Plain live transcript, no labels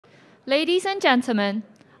Ladies and gentlemen,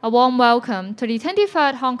 a warm welcome to the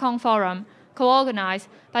 23rd Hong Kong Forum, co-organized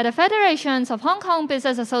by the Federations of Hong Kong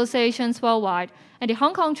Business Associations Worldwide and the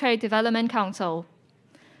Hong Kong Trade Development Council.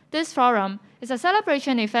 This forum is a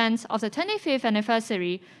celebration event of the 25th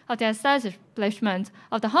anniversary of the establishment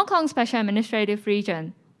of the Hong Kong Special Administrative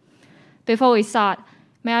Region. Before we start,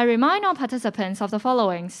 may I remind all participants of the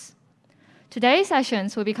followings. Today's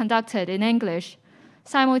sessions will be conducted in English.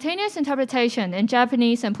 Simultaneous interpretation in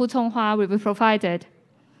Japanese and Putonghua will be provided.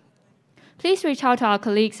 Please reach out to our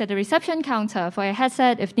colleagues at the reception counter for a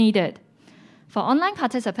headset if needed. For online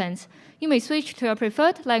participants, you may switch to your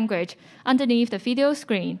preferred language underneath the video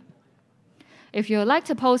screen. If you would like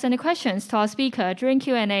to pose any questions to our speaker during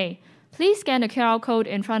Q&A, please scan the QR code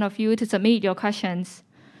in front of you to submit your questions.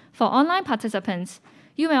 For online participants,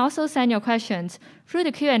 you may also send your questions through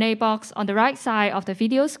the Q&A box on the right side of the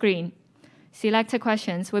video screen. Selected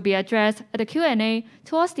questions will be addressed at the Q&A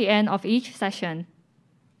towards the end of each session.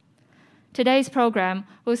 Today's program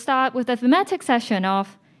will start with the thematic session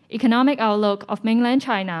of Economic Outlook of Mainland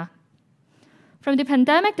China. From the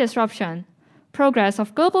pandemic disruption, progress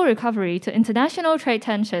of global recovery to international trade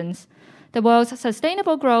tensions, the world's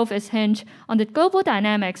sustainable growth is hinged on the global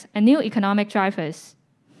dynamics and new economic drivers.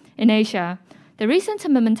 In Asia, the recent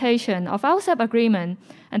implementation of RCEP agreement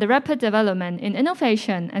and the rapid development in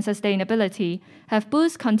innovation and sustainability have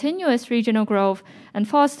boosted continuous regional growth and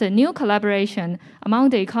fostered new collaboration among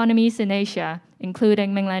the economies in Asia,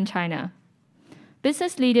 including mainland China.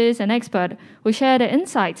 Business leaders and experts will share their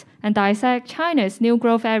insights and dissect China's new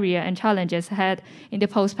growth area and challenges ahead in the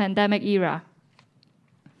post-pandemic era.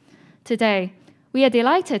 Today, we are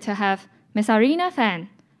delighted to have Ms. Arina Fan,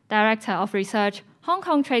 Director of Research, Hong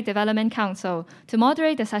Kong Trade Development Council, to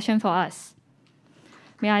moderate the session for us.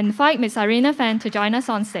 May I invite Ms. Arina Fan to join us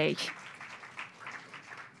on stage.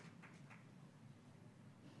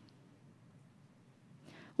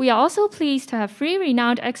 We are also pleased to have three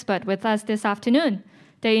renowned experts with us this afternoon.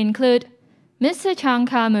 They include Mr. Chang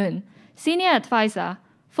Ka-moon, Senior Advisor,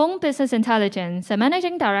 Fong Business Intelligence and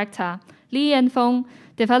Managing Director, Li and Fong,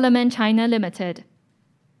 Development China Limited.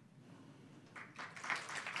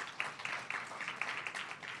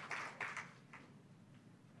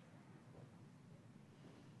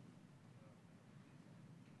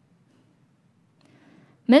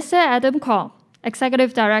 Mr. Adam Kwok,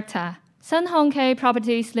 Executive Director, Sun Hong Kong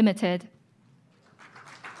Properties Limited.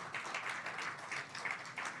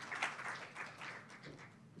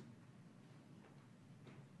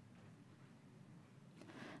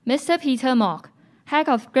 Mr. Peter Mok, Head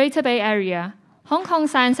of Greater Bay Area, Hong Kong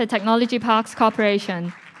Science and Technology Parks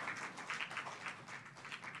Corporation.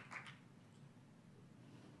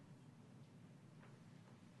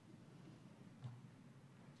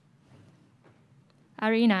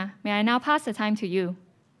 Arina, may I now pass the time to you?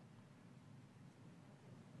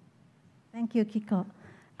 Thank you, Kiko.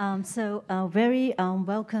 Very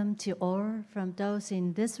welcome to all from those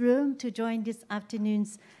in this room to join this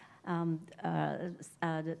afternoon's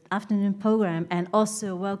afternoon program, and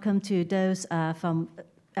also welcome to those from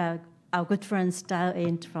our good friends dialed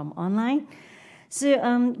in from online.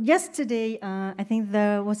 So yesterday, I think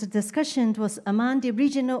there was a discussion among the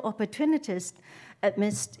regional opportunities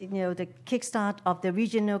amidst the kickstart of the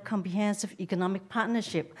Regional Comprehensive Economic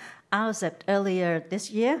Partnership, RCEP, earlier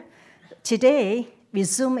this year. Today, we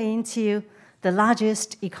zoom into the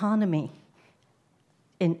largest economy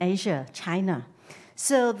in Asia, China.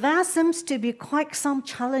 So there seems to be quite some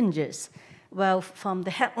challenges. Well, from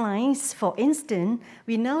the headlines, for instance,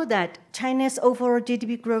 we know that China's overall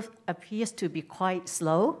GDP growth appears to be quite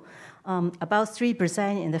slow, about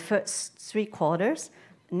 3% in the first 3 quarters.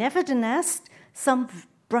 Nevertheless, some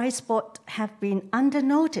bright spots have been under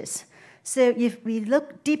notice. So if we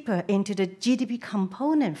look deeper into the GDP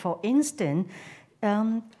component, for instance,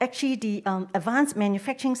 actually the advanced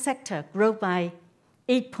manufacturing sector grew by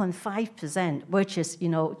 8.5%, which is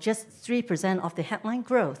just 3% of the headline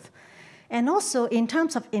growth. And also in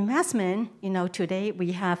terms of investment, today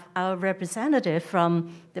we have our representative from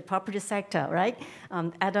the property sector, right?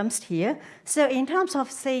 Adam's here. So in terms of,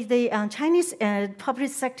 say, the Chinese property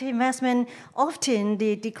sector investment, often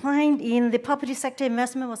the decline in the property sector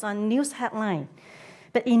investment was on news headline.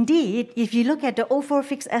 But indeed, if you look at the overall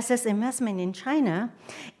fixed assets investment in China,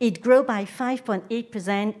 it grew by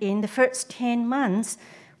 5.8% in the first 10 months.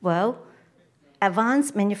 Well,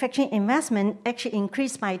 advanced manufacturing investment actually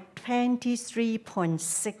increased by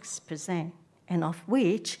 23.6%, and of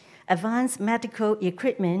which advanced medical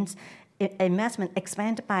equipment investment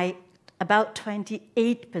expanded by about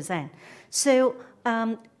 28%. So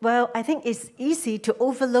Well, I think it's easy to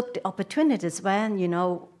overlook the opportunities when,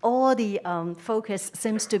 all the focus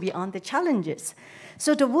seems to be on the challenges.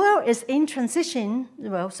 So the world is in transition,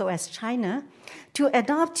 well, so as China, to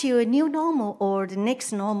adapt to a new normal or the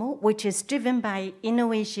next normal, which is driven by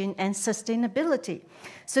innovation and sustainability.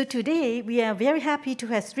 So today, we are very happy to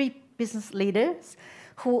have 3 business leaders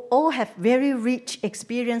who all have very rich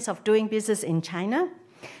experience of doing business in China,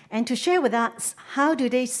 and to share with us how do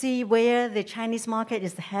they see where the Chinese market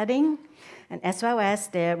is heading, and as well as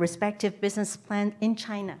their respective business plan in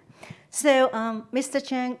China. So Mr.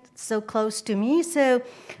 Chang, so close to me, so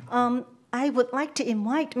I would like to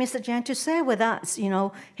invite Mr. Chang to share with us,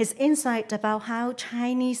 his insight about how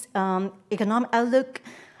Chinese economic outlook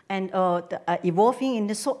and evolving in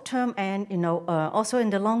the short term and, also in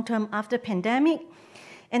the long term after pandemic.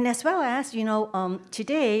 And as well as,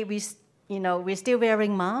 today we're still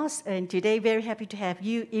wearing masks, and today very happy to have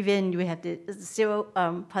you, even we have the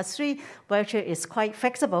 0+3, virtual is quite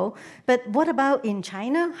flexible. But what about in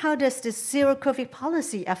China? How does the zero COVID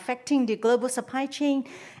policy affecting the global supply chain?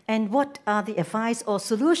 And what are the advice or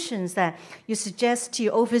solutions that you suggest to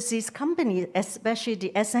overseas companies, especially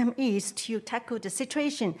the SMEs, to tackle the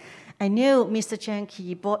situation? I know Mr. Chang,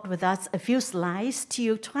 he brought with us a few slides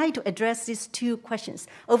to try to address these 2 questions.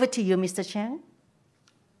 Over to you, Mr. Chang.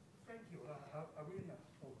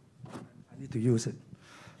 I need to use it.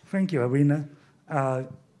 Thank you, Arena.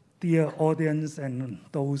 Dear audience and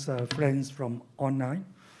those friends from online,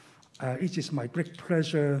 it is my great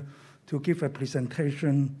pleasure to give a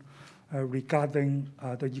presentation regarding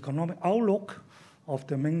the economic outlook of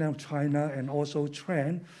the mainland China and also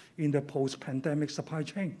trend in the post-pandemic supply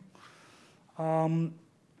chain.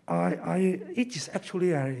 It is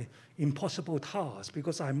actually an impossible task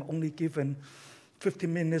because I'm only given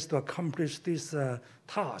 15 minutes to accomplish this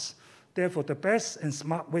task. Therefore, the best and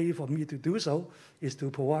smart way for me to do so is to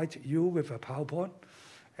provide you with a PowerPoint.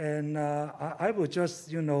 And I will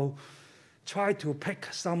just, try to pick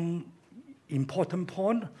some important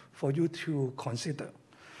point for you to consider.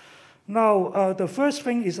 Now, the first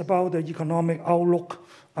thing is about the economic outlook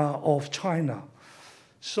of China.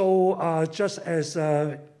 So just as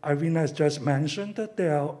Irina has just mentioned,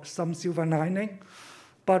 there are some silver lining.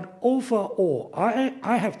 But overall,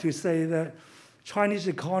 I have to say that Chinese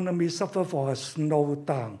economy suffered for a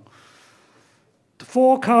slowdown. The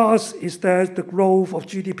forecast is that the growth of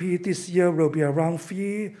GDP this year will be around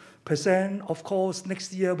 3%. Of course,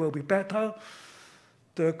 next year will be better.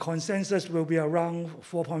 The consensus will be around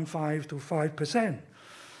 4.5 to 5%.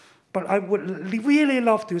 But I would really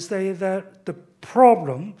love to say that the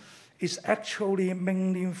problem is actually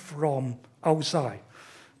mainly from outside.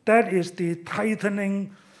 That is the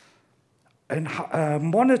tightening and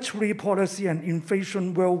monetary policy and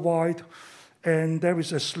inflation worldwide, and there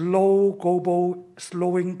is a slowing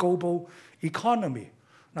global economy.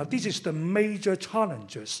 Now, this is the major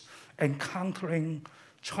challenges encountering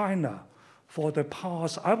China for the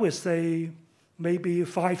past, I would say, maybe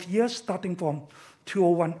 5 years, starting from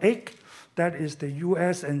 2018. That is the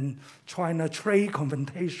US and China trade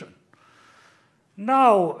confrontation.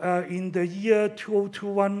 Now, in the year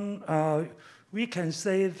 2021, we can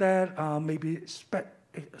say that maybe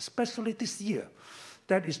especially this year,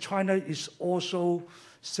 that is China is also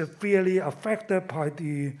severely affected by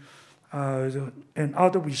the and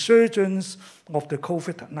other resurgence of the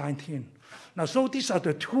COVID-19. Now, so these are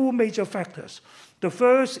the 2 major factors. The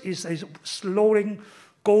first is a slowing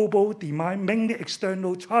global demand, mainly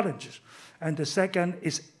external challenges. And the second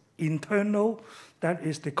is internal, that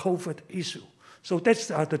is the COVID issue. So that's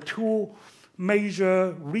the 2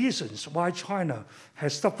 major reasons why China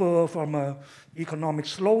has suffered from an economic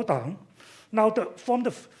slowdown. Now, from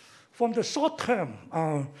the short term,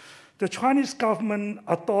 the Chinese government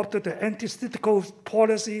adopted the anti-cyclical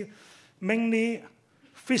policy, mainly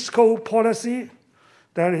fiscal policy.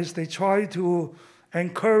 That is, they try to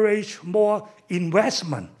encourage more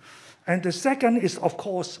investment. And the second is, of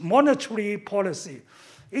course, monetary policy.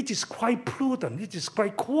 It is quite prudent, it is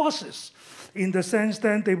quite cautious, in the sense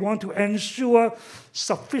that they want to ensure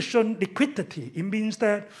sufficient liquidity. It means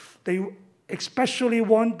that they especially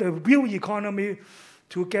want the real economy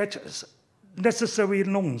to get necessary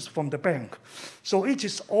loans from the bank. So it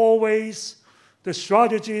is always the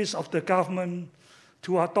strategies of the government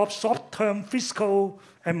to adopt short-term fiscal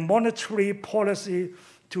and monetary policy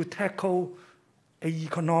to tackle an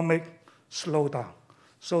economic slowdown.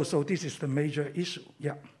 So this is the major issue,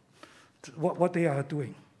 yeah, what they are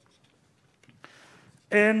doing.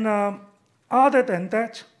 And other than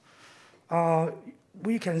that,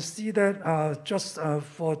 we can see that just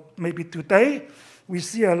for maybe today, we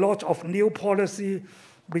see a lot of new policy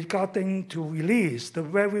regarding to release the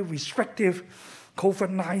very restrictive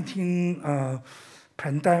COVID-19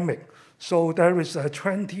 pandemic. So there is a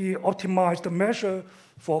 20 optimized measure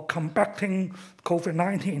for combating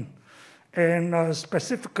COVID-19. And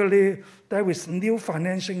specifically, there is new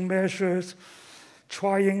financing measures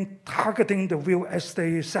targeting the real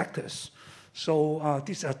estate sectors. So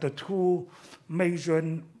these are the two major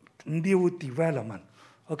new development.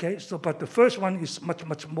 Okay, so but the first one is much,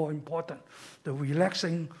 much more important, the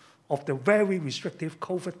relaxing of the very restrictive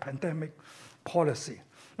COVID pandemic policy.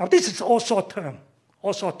 Now this is all short term,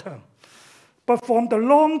 all short term. But from the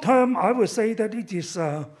long term, I would say that it is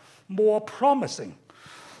more promising.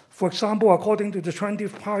 For example, according to the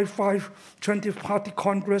 20th Party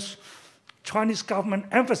Congress, Chinese government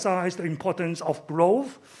emphasized the importance of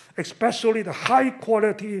growth, especially the high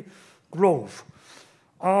quality growth.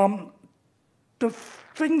 The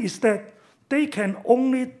thing is that they can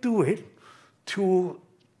only do it to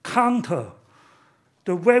counter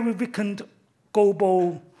the very weakened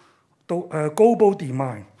global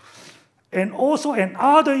demand. And also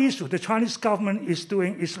another issue the Chinese government is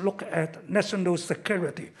doing is look at national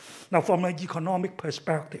security. Now from an economic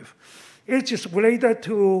perspective, it is related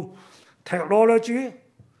to technology,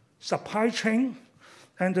 supply chain,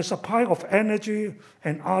 and the supply of energy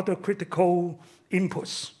and other critical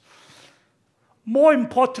inputs. More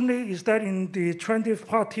importantly is that in the 20th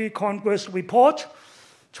Party Congress report,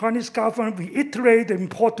 Chinese government reiterated the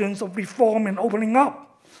importance of reform and opening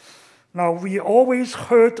up. Now, we always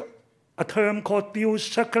heard a term called dual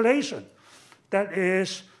circulation. That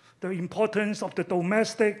is the importance of the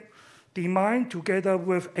domestic demand together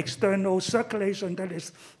with external circulation, that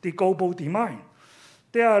is the global demand.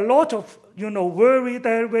 There are a lot of worry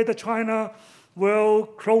that whether China will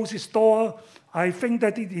close its door. I think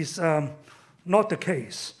that it is not the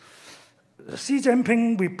case. Xi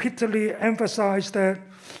Jinping repeatedly emphasized that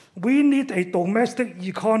we need a domestic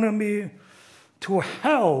economy to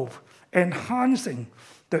help enhancing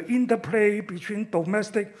the interplay between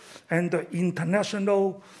domestic and the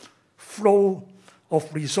international flow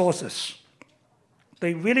of resources.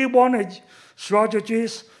 They really wanted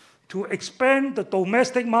strategies to expand the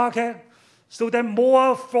domestic market so that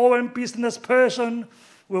more foreign business persons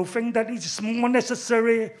will think that it is more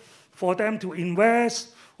necessary for them to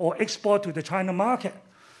invest or export to the China market.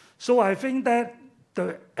 So I think that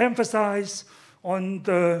the emphasis on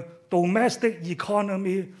the domestic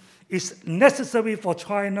economy is necessary for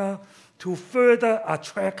China to further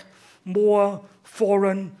attract more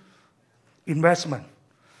foreign investment.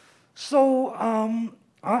 So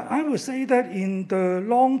I would say that in the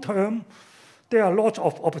long term, there are lots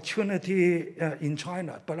of opportunity in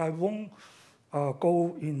China, but I won't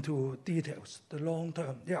go into details. The long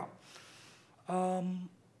term, yeah.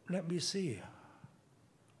 Let me see.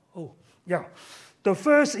 Oh, yeah. The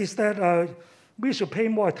first is that we should pay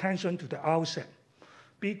more attention to the RCEP,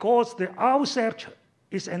 because the RCEP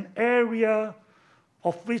is an area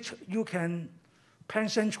of which you can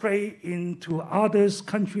penetrate into other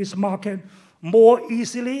countries' market more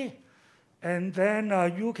easily, and then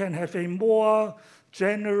you can have a more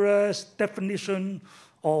generous definition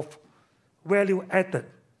of value added.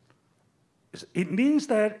 It means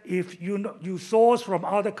that if you source from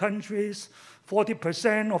other countries,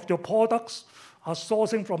 40% of your products are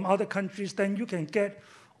sourcing from other countries, then you can get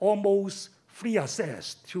almost free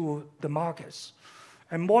access to the markets.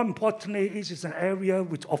 And more importantly, it is an area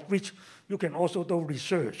of which you can also do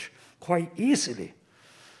research quite easily.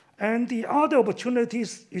 And the other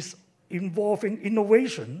opportunities is involving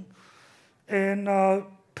innovation and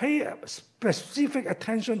pay specific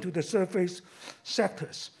attention to the service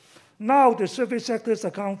sectors. Now the service sectors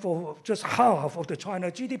account for just half of the China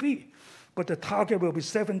GDP, but the target will be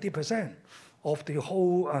 70% of the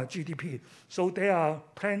whole GDP. So there are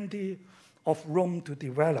plenty of room to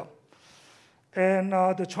develop. And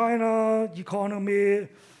the China economy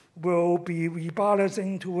will be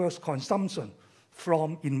rebalancing towards consumption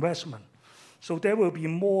from investment. So there will be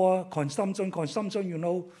more consumption.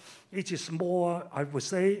 Consumption, it is more, I would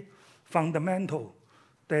say, fundamental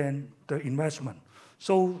than the investment.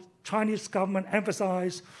 So Chinese government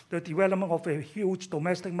emphasized the development of a huge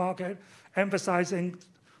domestic market, emphasizing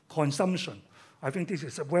consumption. I think this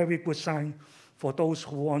is a very good sign for those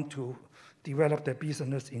who want to develop their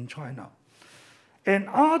business in China.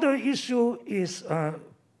 Another issue is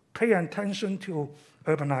pay attention to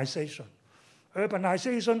urbanization.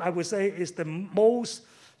 Urbanization, I would say, is the most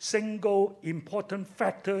single important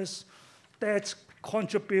factors that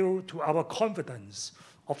contribute to our confidence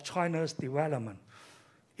of China's development.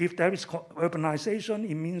 If there is urbanization,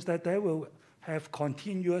 it means that they will have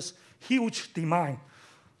continuous huge demand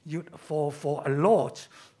for a lot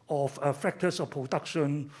of factors of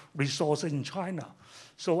production resources in China.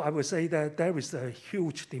 So I would say that there is a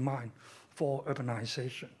huge demand for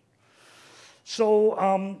urbanization.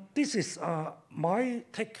 So this is my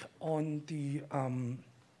take on the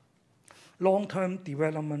long-term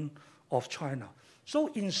development of China.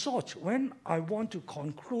 So in short, when I want to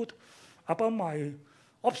conclude about my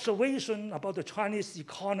observation about the Chinese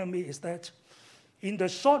economy is that in the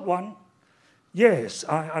short run, yes,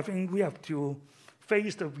 I think we have to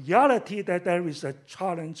face the reality that there is a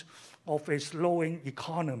challenge of a slowing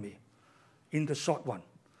economy in the short run.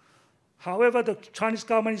 However, the Chinese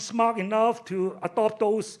government is smart enough to adopt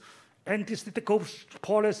those anti-cyclical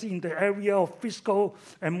policies in the area of fiscal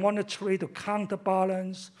and monetary to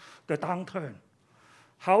counterbalance the downturn.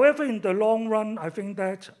 However, in the long run, I think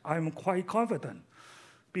that I'm quite confident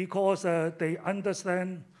because they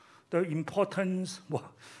understand the importance.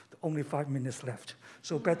 Well, only 5 minutes left,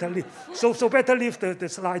 so better leave. So better leave the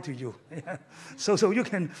slide to you. So you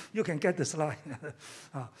can get the slide.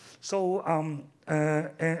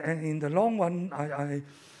 And in the long run,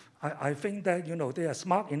 I think that they are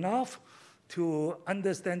smart enough to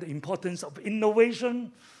understand the importance of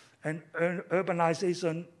innovation, and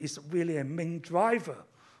urbanization is really a main driver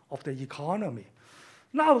of the economy.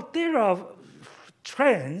 Now there are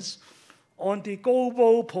trends on the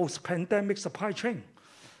global post-pandemic supply chain.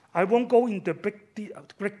 I won't go into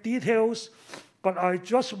great details, but I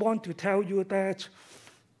just want to tell you that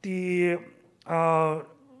the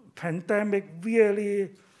pandemic really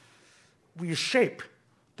reshaped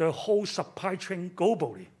the whole supply chain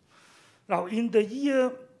globally. Now, in the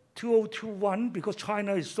year 2021, because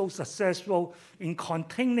China is so successful in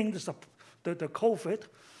containing the COVID,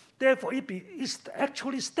 therefore it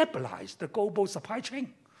actually stabilized the global supply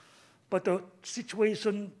chain. But the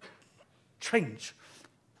situation changed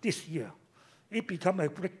this year. It became a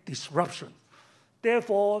great disruption.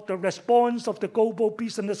 Therefore, the response of the global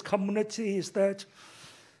business community is that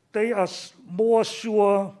they are more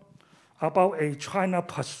sure about a China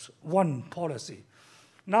 +1 policy.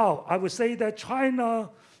 Now, I would say that China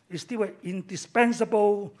is still an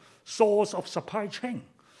indispensable source of supply chain,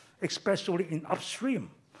 especially in upstream.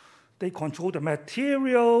 They control the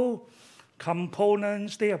material,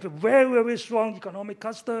 components, they have very, very strong economic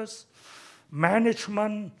clusters,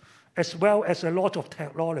 management, as well as a lot of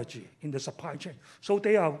technology in the supply chain. So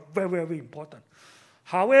they are very, very important.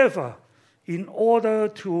 However, in order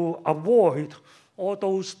to avoid all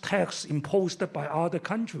those taxes imposed by other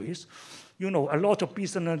countries, a lot of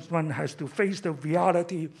businessmen has to face the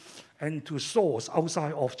reality and to source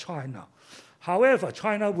outside of China. However,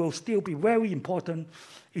 China will still be very important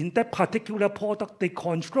in that particular product. They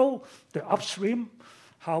control the upstream.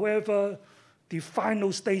 However, the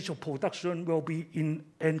final stage of production will be in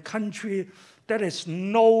a country that has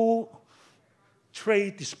no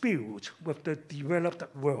trade dispute with the developed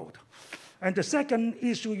world. And the second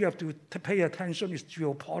issue you have to pay attention is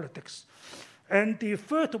geopolitics. And the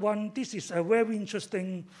third one, this is a very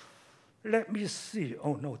interesting, let me see,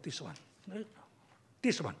 oh no, this one.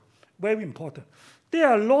 This one, very important. There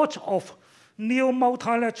are lots of new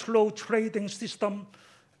multilateral trading system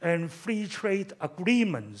and free trade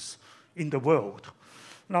agreements in the world.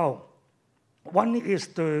 Now, one is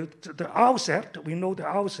the RCEP, we know the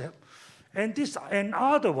RCEP, and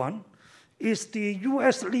another one is the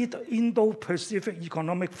US-led Indo-Pacific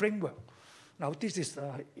Economic Framework. Now, this is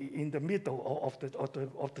in the middle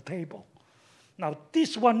of the table. Now,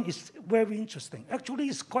 this one is very interesting. Actually,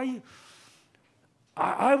 it's quite,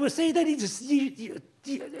 I would say that it is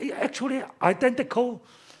actually identical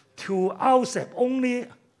to RCEP, only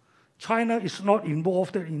China is not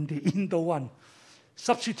involved in the Indo one,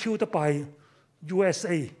 substituted by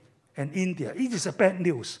USA and India. It is a bad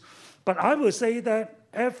news. But I would say that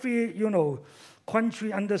every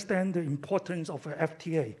country understands the importance of an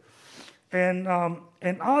FTA.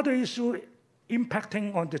 And other issue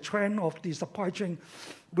impacting on the trend of the supply chain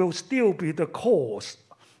will still be the cost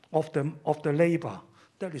of the labor.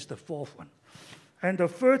 That is the fourth one. And the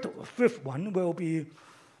fifth one will be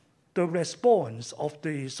the response of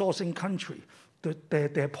the sourcing country,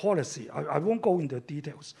 their policy. I won't go into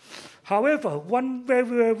details. However, one very,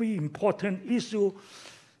 very important issue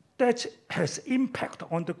that has impact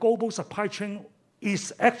on the global supply chain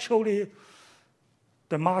is actually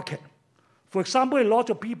the market. For example, a lot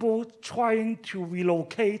of people trying to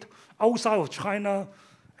relocate outside of China,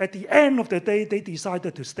 at the end of the day, they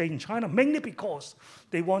decided to stay in China, mainly because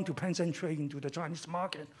they want to concentrate into the Chinese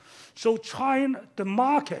market. So China, the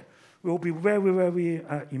market, will be very, very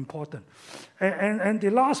important. And the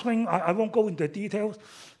last thing, I won't go into details,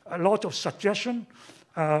 a lot of suggestion.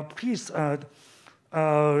 Please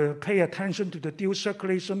pay attention to the dual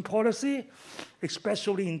circulation policy,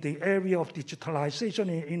 especially in the area of digitalization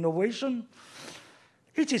and innovation.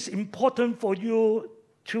 It is important for you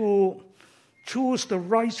to choose the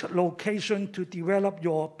right location to develop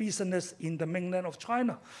your business in the mainland of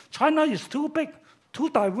China. China is too big, too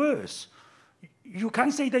diverse. You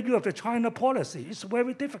can't say that you have a China policy. It's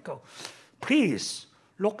very difficult. Please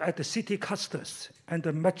look at the city clusters and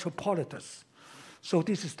the metropolitans. So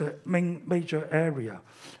this is the major area.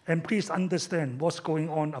 And please understand what's going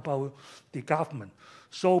on about the government.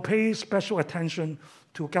 So pay special attention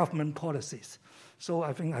to government policies. So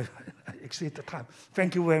I think I exceed the time.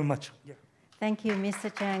 Thank you very much. Yeah. Thank you,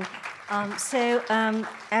 Mr. Chang.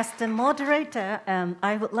 As the moderator,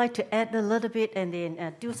 I would like to add a little bit and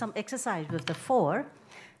then do some exercise with the four,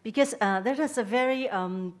 because there is a very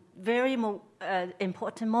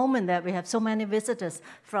important moment that we have so many visitors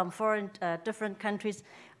from different countries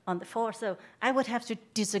on the floor. So I would have to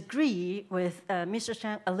disagree with Mr.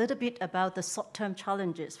 Chang a little bit about the short-term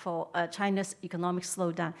challenges for China's economic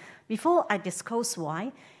slowdown. Before I discuss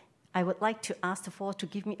why, I would like to ask the floor to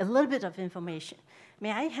give me a little bit of information.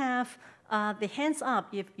 May I have the hands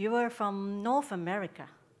up if you are from North America?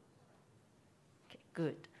 Okay,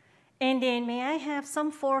 good. And then may I have some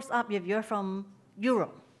force up if you're from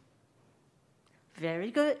Europe? Very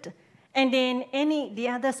good. And then the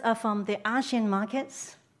others are from the Asian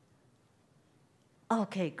markets?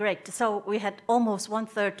 Okay, great. So we had almost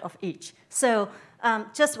 1/3 of each. So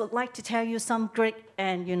just would like to tell you some great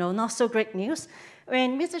and not so great news.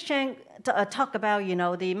 When Mr. Chang talked about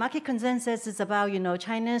the market consensus is about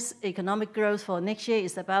China's economic growth for next year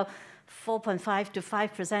is about 4.5 to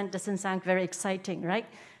 5%. Doesn't sound very exciting, right?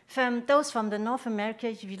 From those from the North America,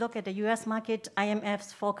 if you look at the U.S. market,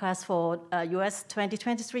 IMF's forecast for U.S.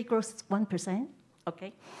 2023 growth is 1%.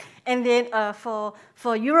 Okay, and then for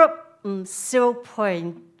Europe,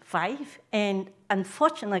 0.5, and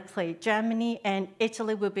unfortunately, Germany and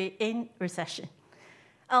Italy will be in recession.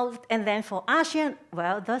 And then for ASEAN,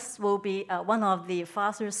 well, this will be one of the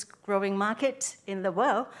fastest growing markets in the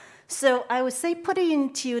world. So I would say, putting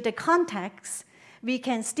into the context, we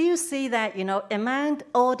can still see that, among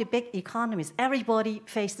all the big economies, everybody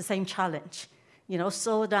face the same challenge.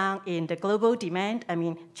 Slowdown in the global demand. I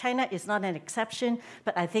mean, China is not an exception,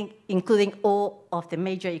 but I think including all of the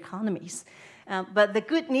major economies. But the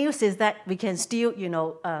good news is that we can still,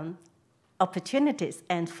 opportunities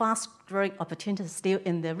and fast-growing opportunities still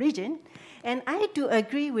in the region. And I do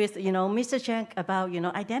agree with, Mr. Chang about,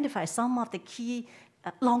 identify some of the key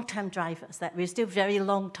long-term drivers that we're still very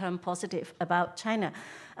long-term positive about China.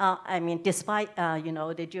 I mean, despite,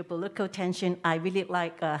 the geopolitical tension, I really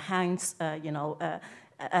like Han's,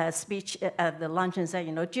 speech at the lunch and said,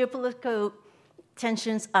 geopolitical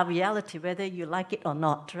tensions are reality, whether you like it or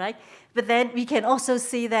not, right? But then we can also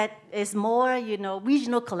see that it's more,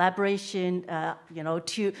 regional collaboration,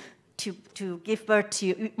 to give birth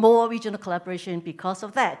to more regional collaboration because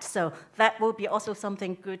of that. So that will be also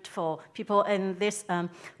something good for people in this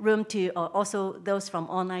room to, also those from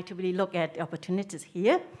online to really look at the opportunities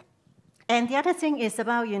here. And the other thing is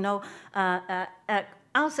about,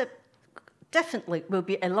 also definitely will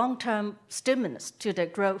be a long-term stimulus to the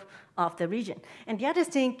growth of the region. And the other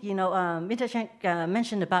thing, Mr. Chang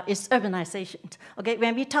mentioned about is urbanization. Okay,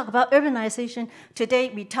 when we talk about urbanization, today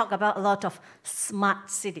we talk about a lot of smart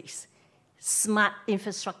cities, smart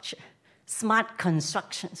infrastructure, smart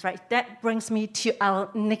constructions, right? That brings me to our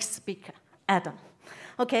next speaker, Adam.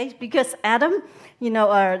 Okay, because Adam,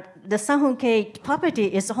 the Sun Hung Kai property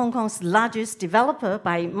is Hong Kong's largest developer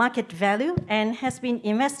by market value and has been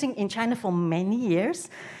investing in China for many years.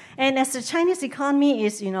 And as the Chinese economy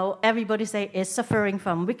is, everybody say is suffering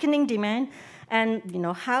from weakening demand, and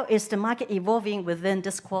how is the market evolving within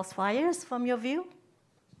these crossfires from your view?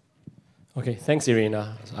 Okay, thanks,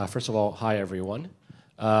 Irina. First of all, hi everyone.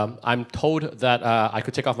 I'm told that I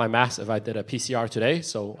could take off my mask if I did a PCR today,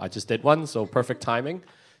 so I just did one, so perfect timing.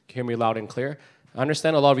 You can hear me loud and clear. I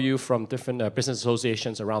understand a lot of you from different business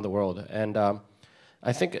associations around the world, and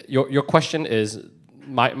I think your question is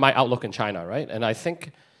my outlook in China, right? And I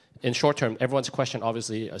think in short term, everyone's question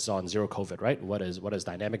obviously is on zero COVID, right? What is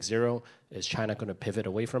dynamic zero? Is China going to pivot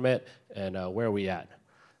away from it? And where are we at?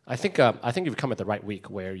 I think you've come at the right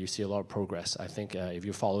week where you see a lot of progress. I think if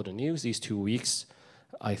you follow the news these 2 weeks,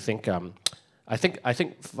 I think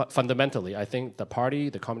fundamentally, I think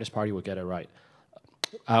the Communist Party will get it right.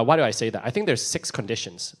 Why do I say that? I think there's 6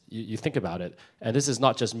 conditions. You think about it, and this is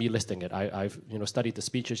not just me listing it. I've studied the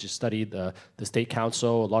speeches, you studied the State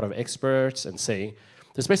Council, a lot of experts, and say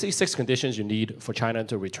there's basically 6 conditions you need for China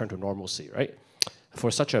to return to normalcy, right?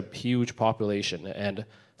 For such a huge population, and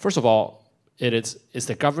first of all, is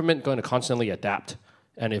the government going to constantly adapt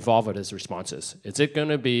and evolve with its responses? Is it going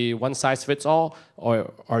to be one size fits all,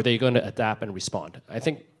 or are they going to adapt and respond? I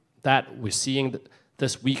think that we're seeing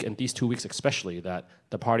this week and these 2 weeks especially that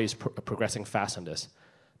the party is progressing fast on this.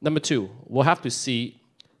 Number two, we'll have to see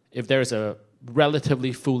if there is a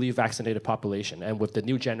relatively fully vaccinated population and with the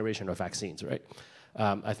new generation of vaccines, right?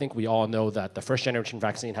 I think we all know that the first generation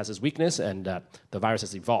vaccine has its weakness and that the virus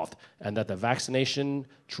has evolved and that the vaccination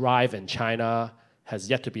drive in China has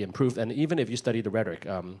yet to be improved. And even if you study the rhetoric,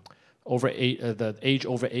 the age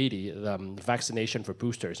over 80, the vaccination for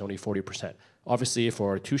booster is only 40%. Obviously,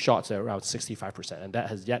 for 2 shots, they're around 65%, and that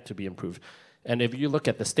has yet to be improved. And if you look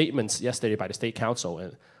at the statements yesterday by the State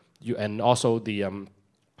Council and also the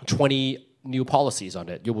 20 new policies on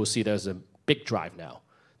it, you will see there's a big drive now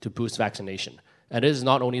to boost vaccination. And it is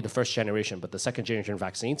not only the first generation, but the second generation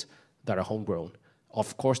vaccines that are homegrown.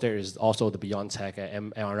 Of course, there is also the BioNTech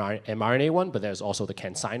mRNA one, but there's also the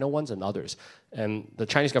CanSino ones and others. And the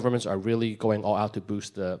Chinese governments are really going all out to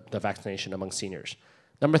boost the vaccination among seniors.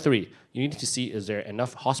 Number three, you need to see, is there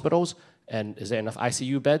enough hospitals and is there enough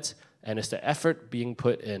ICU beds? And is the effort being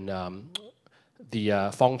put in the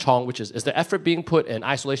Fengchong, is the effort being put in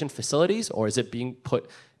isolation facilities, or is it being put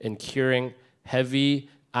in curing heavy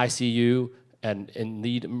ICU and in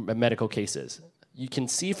need medical cases? You can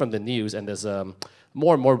see from the news, and there's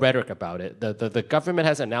more and more rhetoric about it. The government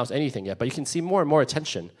hasn't announced anything yet, but you can see more and more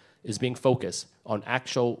attention is being focused on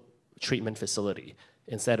actual treatment facility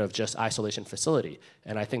instead of just isolation facility.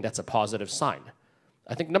 And I think that's a positive sign.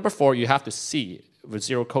 I think number four, you have to see with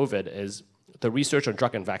zero COVID is the research on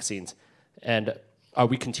drug and vaccines. And are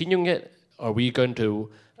we continuing it? Are we going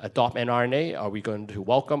to adopt mRNA? Are we going to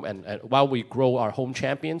welcome, and while we grow our home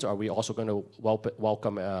champions, are we also going to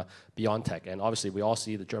welcome BioNTech? And obviously, we all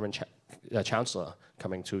see the German chancellor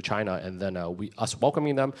coming to China, and then us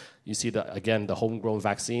welcoming them. You see, again, the homegrown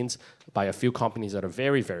vaccines by a few companies that are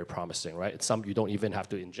very, very promising, right? Some you don't even have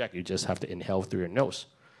to inject, you just have to inhale through your nose.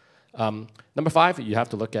 Number five, you have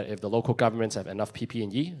to look at if the local governments have enough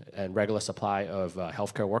PPE and regular supply of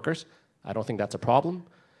healthcare workers. I don't think that's a problem.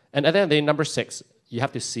 And then number six, you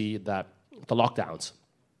have to see that the lockdowns,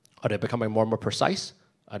 are they becoming more and more precise?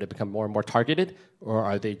 Are they becoming more and more targeted? Or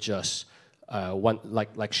are they just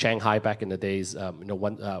like Shanghai back in the days,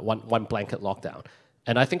 one blanket lockdown?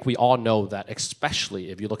 And I think we all know that,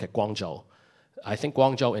 especially if you look at Guangzhou, I think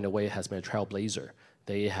Guangzhou in a way has been a trailblazer.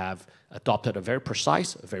 They have adopted a very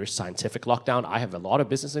precise, a very scientific lockdown. I have a lot of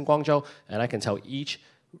business in Guangzhou, and I can tell each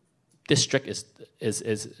district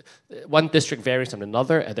is one district varies from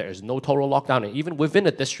another, and there is no total lockdown. And even within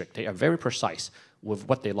a district, they are very precise with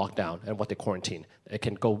what they lock down and what they quarantine. It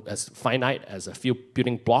can go as finite as a few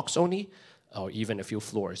building blocks only, or even a few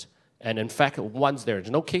floors. And in fact, once there's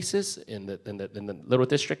no cases in the little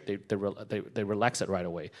district, they relax it right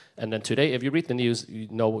away. And then today, if you read the news, you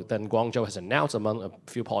know then Guangzhou has announced among a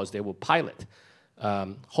few policies they will pilot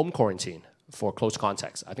home quarantine for close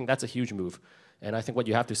contacts. I think that's a huge move. And I think what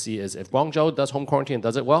you have to see is if Guangzhou does home quarantine and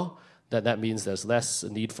does it well, then that means there's less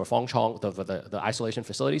need for Fengchong, the isolation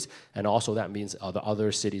facilities, and also that means the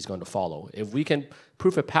other cities going to follow. If we can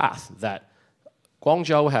prove a path that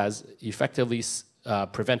Guangzhou has effectively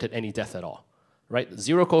prevented any death at all, right?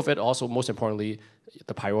 Zero COVID, also most importantly,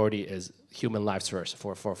 the priority is human lives first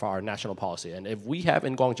for our national policy. And if we have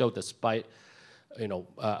in Guangzhou, despite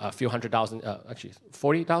a few 100,000, actually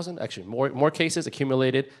 40,000, actually more cases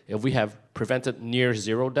accumulated, if we have prevented near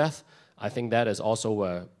zero death, I think that is also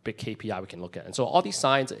a big KPI we can look at. And so all these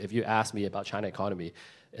signs, if you ask me about China economy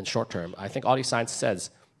in short term, I think all these signs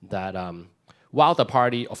says that while the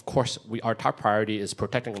party, of course, our top priority is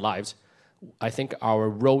protecting lives, I think our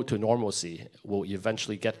road to normalcy will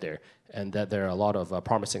eventually get there, and that there are a lot of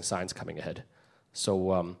promising signs coming ahead.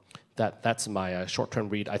 So that's my short-term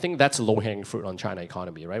read. I think that's low-hanging fruit on China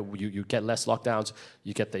economy, right? You get less lockdowns,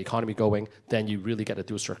 you get the economy going, then you really get a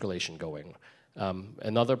dual circulation going.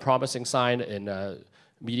 Another promising sign in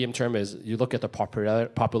medium term is you look at the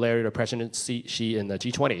popularity of President Xi in the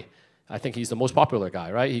G20. I think he's the most popular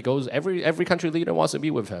guy, right? He goes, every country leader wants to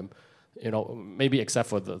meet with him. Maybe except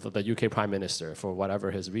for the UK Prime Minister, for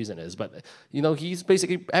whatever his reason is. But, he's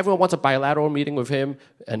basically, everyone wants a bilateral meeting with him,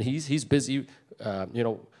 and he's busy,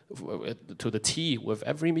 to the T with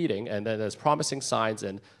every meeting, and then there's promising signs,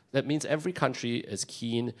 and that means every country is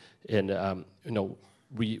keen in,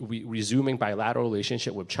 resuming bilateral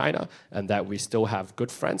relationship with China, and that we still have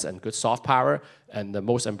good friends and good soft power, and the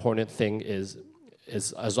most important thing is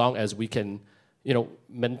as long as we can,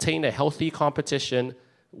 maintain a healthy competition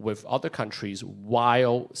with other countries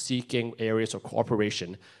while seeking areas of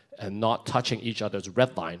cooperation and not touching each other's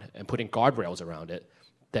red line and putting guardrails around it,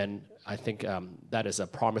 then I think that is a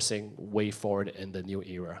promising way forward in the new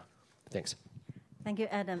era. Thanks. Thank you,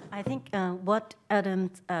 Adam. I think what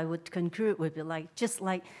Adam would conclude would be like, just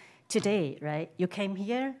like today, right? You came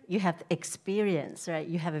here, you have experience, right?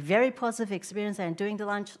 You have a very positive experience, and during the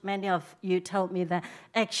lunch, many of you told me that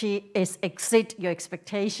actually it exceeds your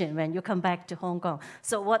expectation when you come back to Hong Kong.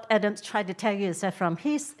 So what Adam's tried to tell you is that from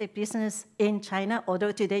his business in China,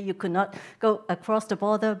 although today you could not go across the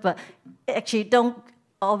border, but actually don't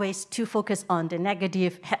always too focused on the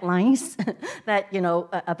negative headlines that,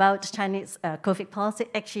 about Chinese COVID policy.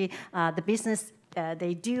 Actually, the business,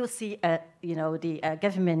 they do see, the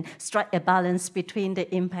government strike a balance between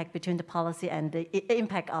the impact between the policy and the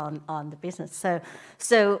impact on the business.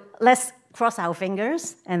 So let's cross our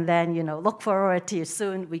fingers and then, look forward to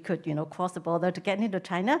soon we could, cross the border to get into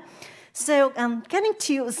China. So getting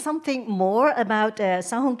to something more about San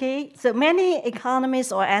Hongkei. So many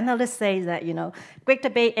economists or analysts say that, Greater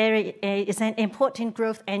Bay Area is an important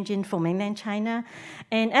growth engine for mainland China.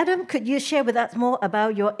 And Adam, could you share with us more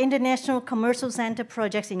about your international commercial center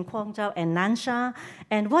projects in Guangzhou and Nansha?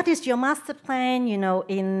 And what is your master plan,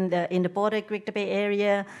 in the border Greater Bay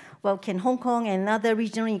Area? Well, can Hong Kong and other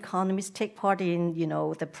regional economies take part in,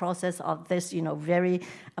 the process of this, very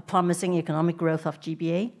promising economic growth of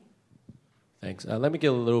GBA? Thanks. Let me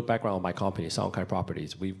give a little background on my company, San Hongkei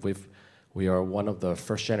Properties. We are one of the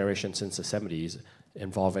first generation since the 70s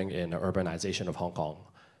involving in the urbanization of Hong Kong.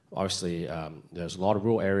 Obviously, there's a lot of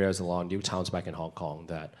rural areas, a lot of new towns back in Hong Kong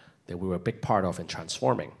that we were a big part of in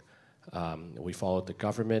transforming. We followed the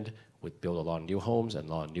government. We built a lot of new homes and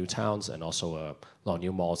a lot of new towns and also a lot of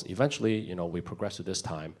new malls. Eventually, we progressed to this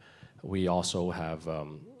time. We also have,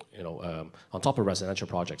 on top of residential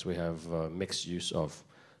projects, we have mixed use of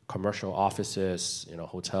commercial offices,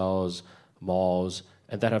 hotels, malls,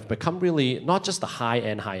 and that have become really not just the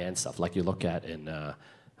high-end stuff like you look at in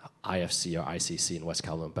IFC or ICC in West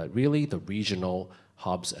Kowloon, but really the regional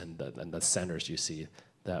hubs and the centers you see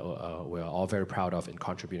that we're all very proud of in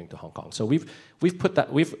contributing to Hong Kong. So we've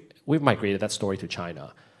migrated that story to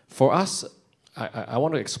China. For us, I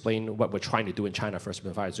want to explain what we're trying to do in China first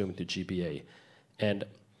before I zoom into GBA. And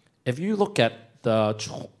if you look at the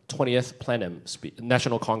 20th Plenum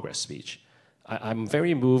National Congress speech, I'm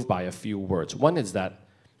very moved by a few words. One is that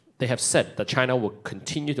they have said that China will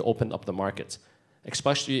continue to open up the markets,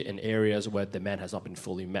 especially in areas where demand has not been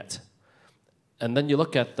fully met. And then you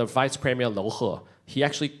look at the Vice Premier Liu He, he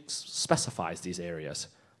actually specifies these areas.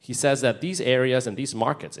 He says that these areas and these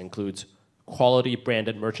markets include quality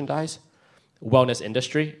branded merchandise, wellness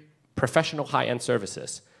industry, professional high-end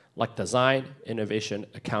services like design, innovation,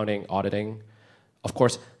 accounting, auditing, of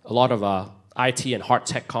course, a lot of IT and hard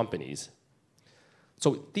tech companies.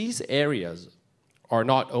 So these areas are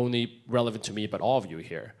not only relevant to me, but all of you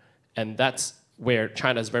here. And that's where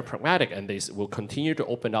China is very pragmatic, and they will continue to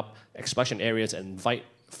open up expansion areas and invite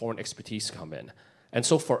foreign expertise to come in. And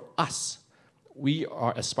so for us, we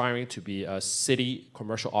are aspiring to be a city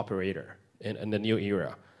commercial operator in the new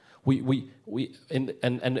era. We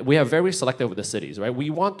are very selective with the cities, right?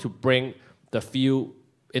 We want to bring the few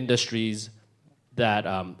industries that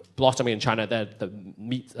blossoming in China that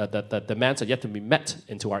the demands are yet to be met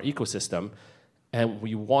into our ecosystem, and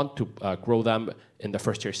we want to grow them in the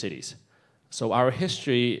first-tier cities. So our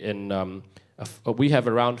history we have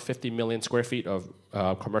around 50 million square feet of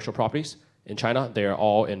commercial properties in China. They are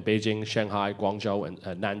all in Beijing, Shanghai, Guangzhou,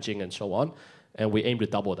 and Nanjing, and so on. And we aim to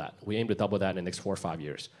double that. We aim to double that in the next 4 or 5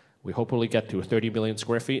 years. We hopefully get to 30 million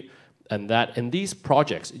square feet, and that in these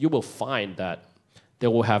projects, you will find that they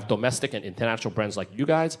will have domestic and international brands like you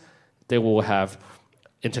guys. They will have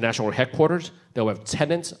international headquarters. They will have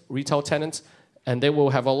tenants, retail tenants, and they will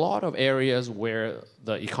have a lot of areas where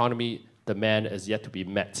the economy demand is yet to be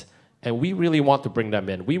met. And we really want to bring them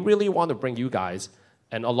in. We really want to bring you guys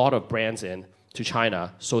and a lot of brands in to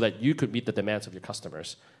China so that you could meet the demands of your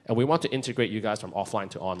customers. And we want to integrate you guys from offline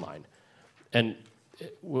to online. And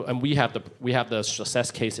we have the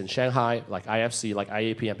success case in Shanghai, like IFC, like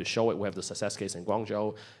IAPM to show it. We have the success case in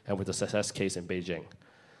Guangzhou, and with the success case in Beijing.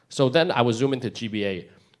 So then I will zoom into GBA.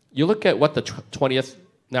 You look at what the 20th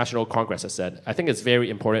National Congress has said. I think it's very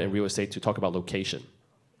important in real estate to talk about location.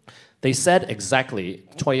 They said exactly,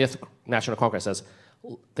 20th National Congress says,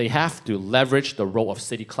 they have to leverage the role of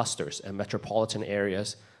city clusters and metropolitan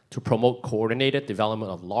areas to promote coordinated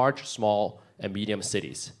development of large, small, and medium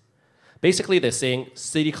cities. Basically, they're saying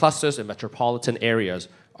city clusters and metropolitan areas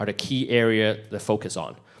are the key area to focus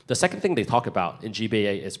on. The second thing they talk about in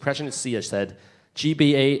GBA is President Xi has said,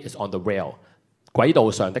 GBA is on the rail. 軌道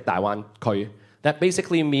上的大灣區. That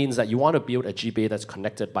basically means that you want to build a GBA that's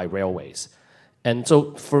connected by railways. And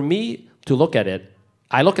so for me to look at it,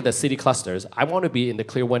 I look at the city clusters. I want to be in the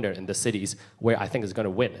clear winner in the cities where I think is going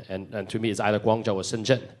to win. And to me, it's either Guangzhou or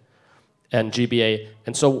Shenzhen and GBA.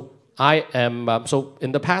 And so I am, so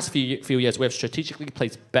in the past few years, we have strategically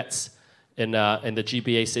placed bets in the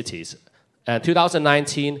GBA cities. And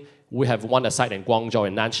 2019, we have won a site in Guangzhou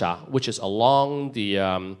and Nansha, which is along the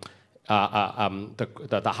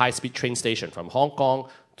high-speed train station from Hong Kong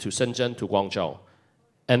to Shenzhen to Guangzhou.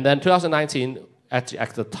 And then 2019, at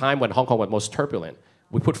the time when Hong Kong was most turbulent,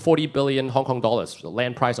 we put 40 billion Hong Kong dollars, the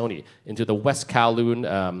land price only, into the West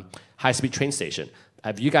Kowloon high-speed train station.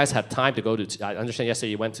 Have you guys had time to go to, I understand yesterday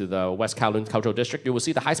you went to the West Kowloon Cultural District. You will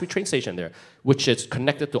see the high-speed train station there, which is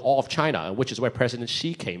connected to all of China, and which is where President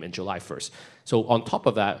Xi came in July 1st. So on top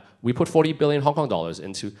of that, we put 40 billion Hong Kong dollars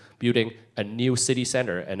into building a new city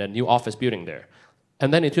center and a new office building there.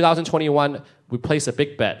 And then in 2021, we placed a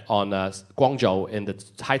big bet on Guangzhou in the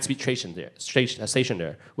high-speed station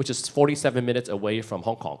there, which is 47 minutes away from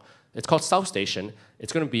Hong Kong. It's called South Station.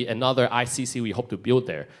 It's going to be another ICC we hope to build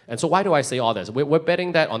there. And so why do I say all this? We're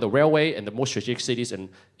betting that on the railway and the most strategic cities in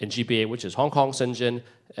GBA, which is Hong Kong, Shenzhen,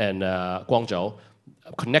 and Guangzhou,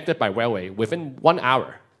 connected by railway within 1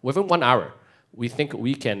 hour. Within 1 hour, we think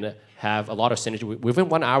we can have a lot of synergy. Within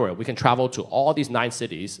 1 hour, we can travel to all these 9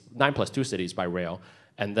 cities, 9+2 cities by rail,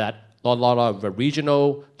 and that a lot of the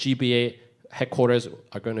regional GBA headquarters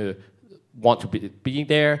are going to want to be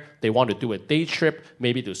there. They want to do a day trip,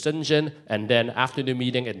 maybe to Shenzhen, and then afternoon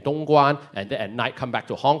meeting in Dongguan, and then at night come back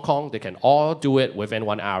to Hong Kong. They can all do it within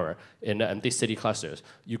 1 hour in these city clusters.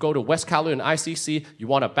 You go to West Kowloon and ICC, you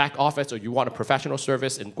want a back office or you want a professional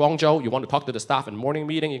service in Guangzhou, you want to talk to the staff in morning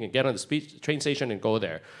meeting, you can get on the train station and go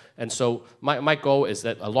there. And so my goal is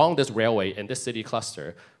that along this railway in this city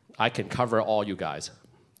cluster, I can cover all you guys.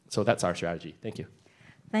 So that's our strategy. Thank you.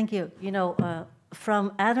 Thank you. You know,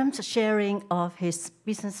 from Adam's sharing of his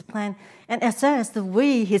business plan, and as well as the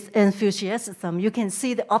way his enthusiasm, you can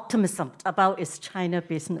see the optimism about his China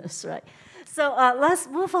business, right? So let's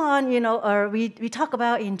move on. You know, we talk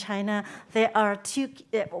about in China, there are two,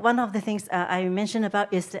 one of the things I mentioned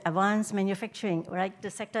about is the advanced manufacturing, right? The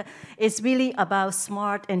sector is really about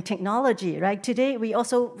smart and technology, right? Today, we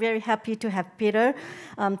also very happy to have Peter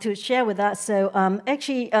to share with us. So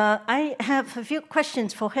actually, I have a few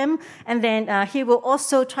questions for him, and then he will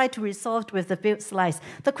also try to resolve with the build slides.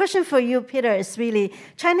 The question for you, Peter, is really,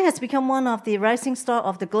 China has become one of the rising star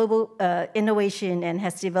of the global innovation and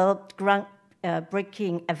has developed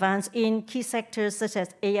breaking advance in key sectors such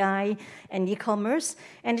as AI and e-commerce.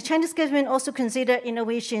 And the Chinese government also consider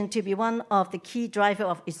innovation to be one of the key drivers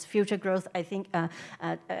of its future growth. I think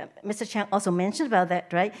Mr. Chang also mentioned about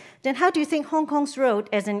that, right? Then how do you think Hong Kong's role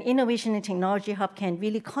as an innovation and technology hub can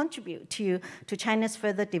really contribute to China's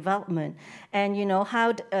further development? And you know,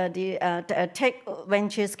 how the tech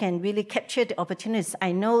ventures can really capture the opportunities?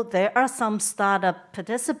 I know there are some startup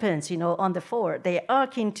participants, you know, on the floor. They are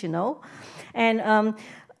keen to know. And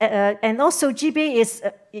also GBA is,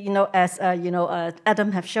 you know, as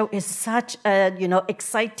Adam have shown, is such a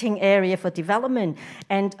exciting area for development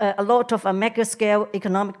and a lot of a mega scale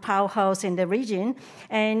economic powerhouse in the region.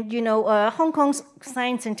 And you know, Hong Kong's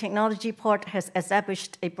Science and Technology Port has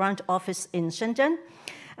established a branch office in Shenzhen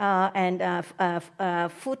and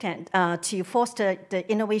Futan to foster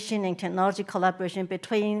the innovation and technology collaboration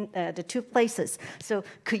between the two places. So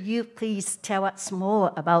could you please tell us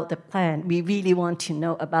more about the plan? We really want to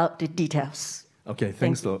know about the details. Okay,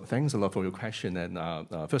 thanks a lot for your question. And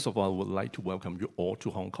first of all, I would like to welcome you all to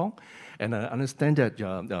Hong Kong. And I understand that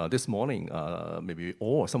this morning, maybe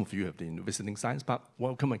some of you have been visiting Science Park.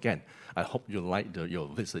 Welcome again. I hope you liked your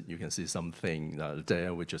visit. You can see something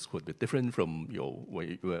there which is quite a bit different from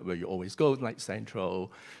where you always go, like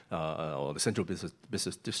Central or the Central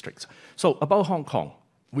Business District. So about Hong Kong,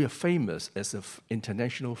 we are famous as an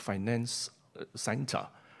international finance center.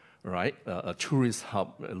 Right, a tourist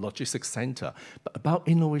hub, a logistics center. But about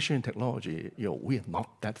innovation and technology, we are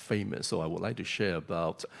not that famous. So I would like to share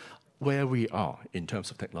about where we are in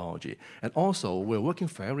terms of technology. And also, we're working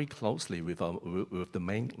very closely with the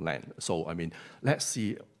mainland. So, I mean, let's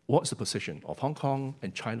see what's the position of Hong Kong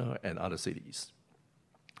and China and other cities.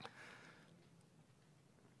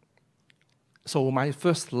 So my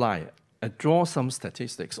first slide, I draw some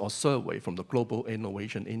statistics or survey from the Global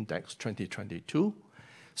Innovation Index 2022.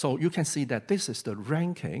 So you can see that this is the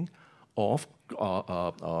ranking of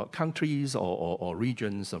countries or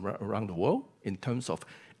regions around the world in terms of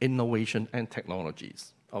innovation and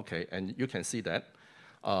technologies. Okay, and you can see that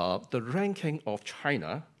the ranking of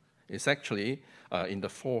China is actually in the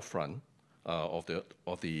forefront of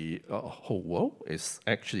the whole world. Is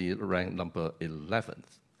actually ranked number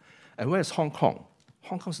 11th. And where's Hong Kong?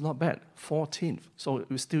 Hong Kong's not bad, 14th. So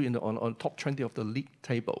we're still on top 20 of the league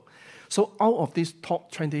table. So out of these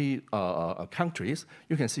top 20 countries,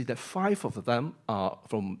 you can see that 5 of them are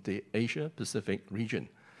from the Asia-Pacific region.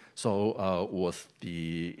 So with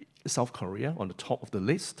the South Korea on the top of the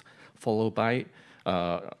list, followed by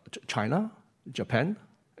China, Japan,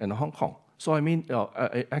 and Hong Kong. So I mean,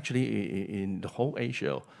 actually in the whole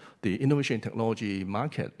Asia, the innovation technology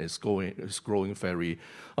market is growing very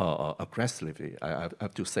aggressively. I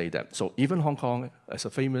have to say that. So even Hong Kong, as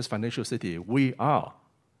a famous financial city, we are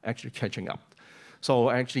actually catching up.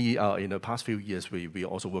 So actually, in the past few years, we are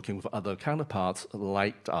also working with other counterparts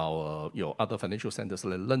like our other financial centers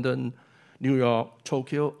like London, New York,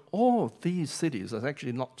 Tokyo. All these cities are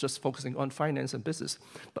actually not just focusing on finance and business,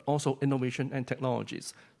 but also innovation and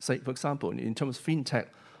technologies. Say, for example, in terms of fintech,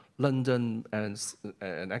 London and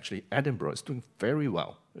actually Edinburgh is doing very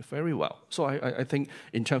well, very well. So I think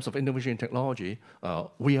in terms of innovation and technology,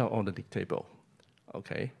 we are on the league table,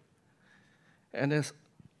 okay? And there's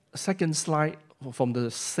a second slide from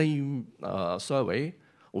the same survey.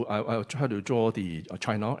 I'll try to draw the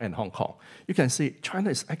China and Hong Kong. You can see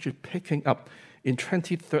China is actually picking up. In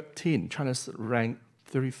 2013, China's ranked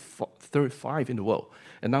 35 in the world,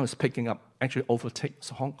 and now it's picking up, actually overtakes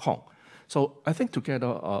Hong Kong. So I think together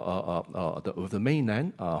with the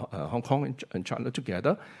mainland, Hong Kong and China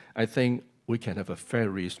together, I think we can have a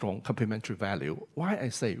very strong complementary value. Why I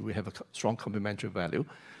say we have a strong complementary value,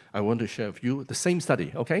 I want to share with you the same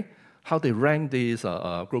study, okay? How they rank these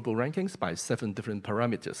global rankings by 7 different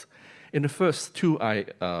parameters. In the first 2,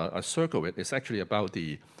 I circle it. It's actually about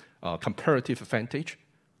the comparative advantage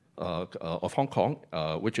of Hong Kong,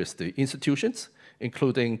 which is the institutions,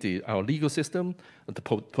 including our legal system, the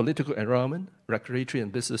political environment, regulatory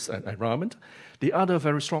and business environment. The other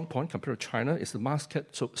very strong point compared to China is the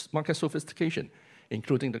market sophistication,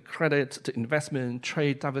 including the credit, the investment,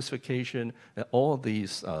 trade diversification, and all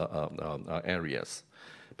these areas.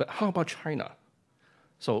 But how about China?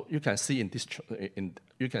 So you can see in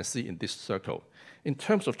this circle. In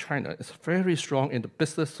terms of China, it's very strong in the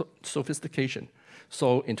business sophistication.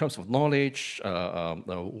 So in terms of knowledge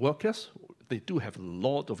workers, they do have a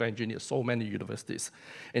lot of engineers, so many universities.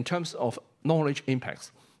 In terms of knowledge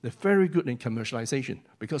impacts, they're very good in commercialization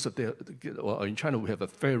because of in China we have a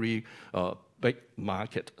very big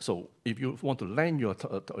market. So if you want to land your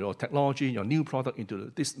technology, your new product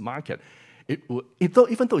into this market,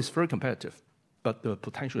 even though it's very competitive, but the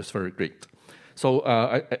potential is very great. So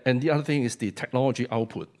and the other thing is the technology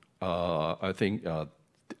output. I think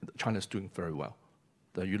China is doing very well.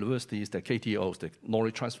 The universities, the KTOs, the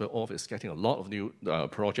knowledge transfer office, getting a lot of new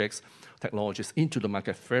projects, technologies into the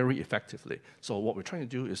market very effectively. So what we're trying to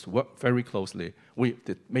do is work very closely with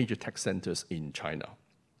the major tech centers in China.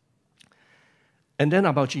 And then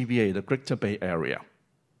about GBA, the Greater Bay Area.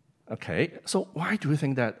 Okay, so why do we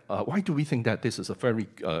think that this is a very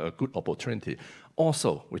good opportunity?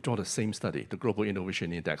 Also, we draw the same study, the Global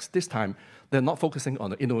Innovation Index. This time, they're not focusing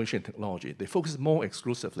on the innovation technology. They focus more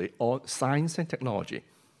exclusively on science and technology.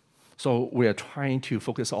 So we are trying to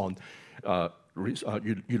focus on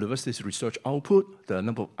universities' research output, the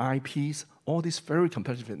number of IPs, all these very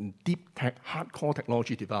competitive and deep tech, hardcore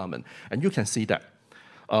technology development. And you can see that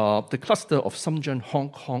the cluster of Shenzhen, Hong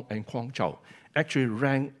Kong, and Guangzhou actually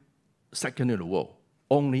ranked second in the world,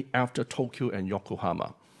 only after Tokyo and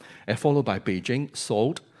Yokohama, and followed by Beijing,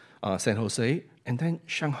 Seoul, San Jose, and then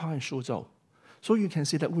Shanghai and Suzhou. So you can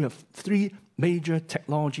see that we have 3 major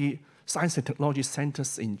science and technology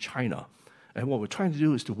centers in China. And what we're trying to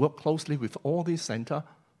do is to work closely with all these centers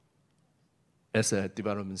as a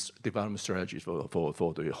development strategy for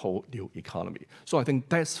the whole new economy. So I think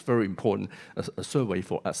that's very important as a survey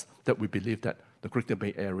for us, that we believe that the Greater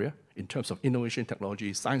Bay Area, in terms of innovation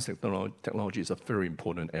technology, science technology is a very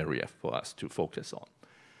important area for us to focus on.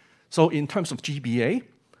 So in terms of GBA,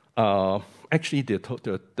 actually the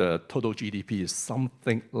total GDP is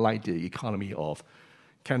something like the economy of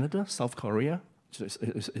Canada, South Korea.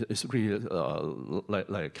 It's really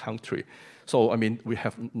like a country. So I mean, we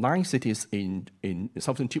have 9 cities in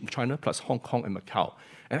southern tip of China, plus Hong Kong and Macau.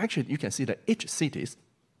 And actually, you can see that each cities,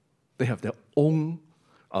 they have their own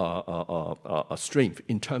strength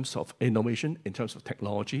in terms of innovation, in terms of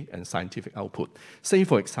technology and scientific output. Say,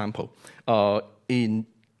 for example, in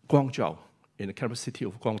Guangzhou, in the capital city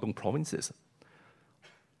of Guangdong provinces,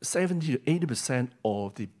 70 to 80%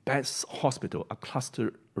 of the best hospitals are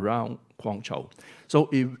clustered around Guangzhou. So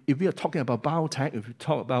if we are talking about biotech, if we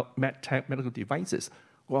talk about medtech, medical devices,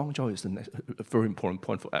 Guangzhou is a very important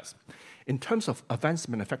point for us. In terms of advanced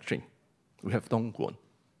manufacturing, we have Dongguan.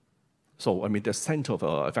 So, I mean, the center of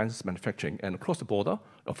advanced manufacturing, and across the border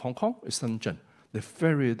of Hong Kong is Shenzhen. They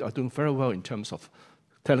are doing very well in terms of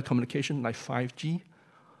telecommunication, like 5G,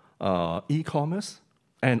 e-commerce,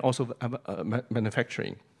 and also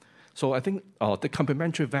manufacturing. So I think the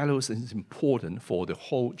complementary values is important for the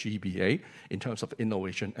whole GBA in terms of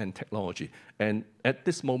innovation and technology. And at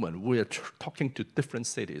this moment, we are talking to different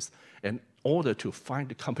cities in order to find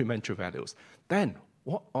the complementary values. Then,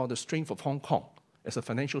 what are the strengths of Hong Kong as a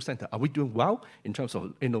financial center? Are we doing well in terms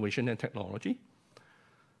of innovation and technology?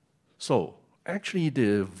 So actually,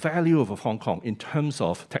 the value of Hong Kong in terms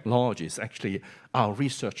of technology is actually our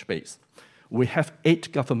research base. We have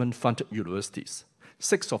 8 government-funded universities.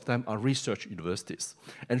 6 of them are research universities,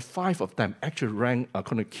 and 5 of them actually rank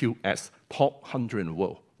according to Q as top 100 in the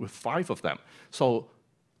world, with 5 of them. So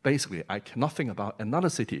basically, I cannot think about another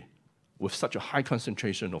city with such a high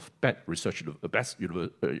concentration of best research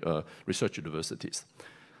universities.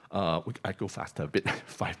 I go faster a bit,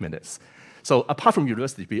 5 minutes. So apart from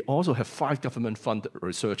university, we also have 5 government-funded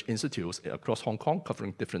research institutes across Hong Kong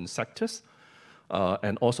covering different sectors.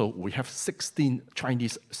 And also, we have 16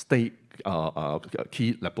 Chinese state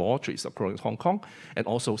key laboratories across Hong Kong, and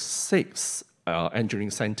also 6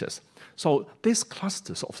 engineering centers. So these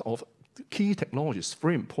clusters of key technologies is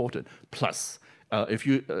very important. Plus, if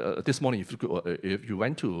you this morning, if you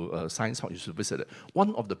went to Science Park, you should visit it.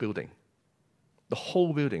 One of the building, the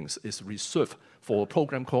whole buildings is reserved for a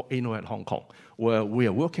program called Inno at Hong Kong, where we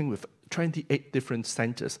are working with 28 different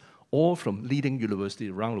centers, all from leading universities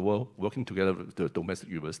around the world, working together with the domestic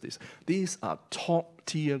universities. These are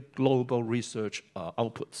top-tier global research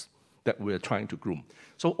outputs that we're trying to groom.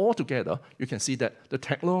 So altogether, you can see that the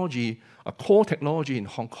technology, core technology in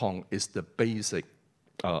Hong Kong is the basic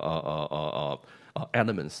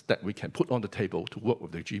elements that we can put on the table to work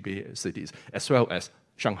with the GBA cities, as well as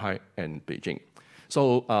Shanghai and Beijing.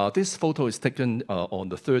 So this photo is taken on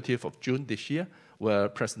the 30th of June this year, where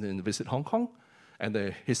President visited Hong Kong.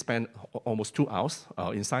 And he spent almost 2 hours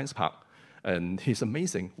in Science Park. And he's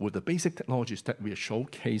amazing with the basic technologies that we are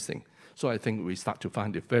showcasing. So I think we start to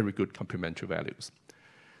find the very good complementary values.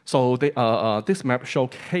 So this map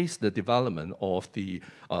showcases the development of the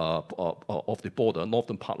border,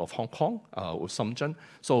 northern part of Hong Kong with Shenzhen.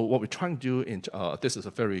 So what we're trying to do, this is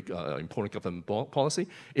a very important government policy.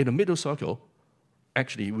 In the middle circle,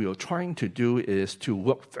 actually, we are trying to do is to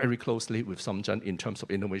work very closely with Shenzhen in terms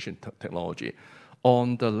of innovation technology.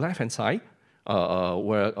 On the left-hand side,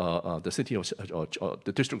 where the city of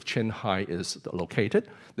the district of Shanghai is located,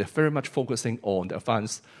 they're very much focusing on the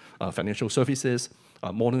advanced financial services,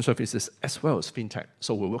 modern services, as well as fintech.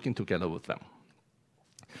 So we're working together with them.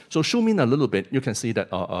 So zoom in a little bit, you can see that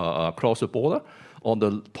across the border, on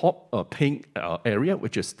the top pink area,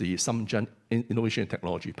 which is the Shenzhen Innovation and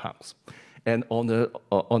Technology Parks. And on the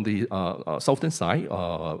southern side,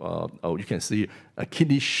 you can see a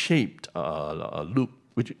kidney-shaped loop,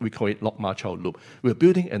 which we call it Lok Ma Chau Loop. We're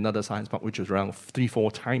building another science park, which is around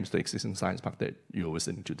 3-4 times the existing science park that you're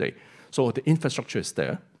visiting today. So the infrastructure is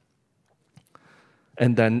there.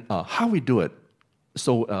 And then how we do it.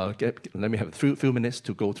 So let me have a few minutes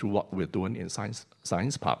to go through what we're doing in Science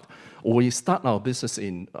Park. We start our business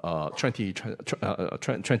in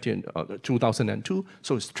 2002,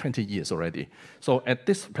 so it's 20 years already. So at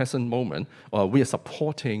this present moment, we are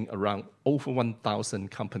supporting around over 1,000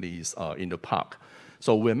 companies in the park.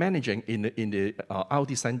 So we're managing in the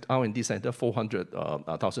R&D center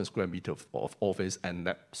 400,000 square meters of office and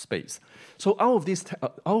lab space. So out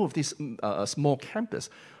of this small campus,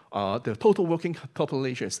 the total working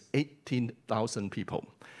population is 18,000 people.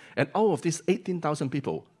 And out of these 18,000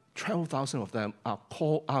 people, 12,000 of them are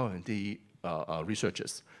core R&D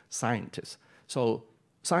researchers, scientists. So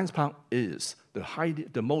Science Park is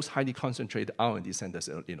the most highly concentrated R&D centers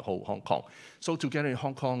in whole Hong Kong. So together in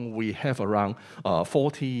Hong Kong, we have around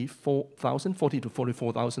 40 to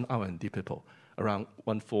 44,000 R&D people. Around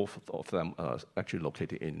 1/4 of them are actually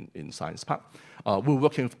located in Science Park. We're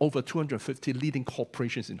working with over 250 leading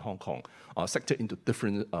corporations in Hong Kong, sector into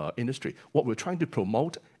different industry. What we're trying to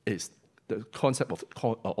promote is the concept of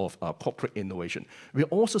corporate innovation. We're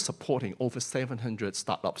also supporting over 700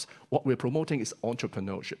 startups. What we're promoting is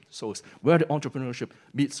entrepreneurship. So it's where the entrepreneurship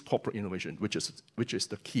meets corporate innovation, which is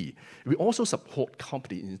the key. We also support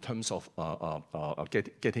companies in terms of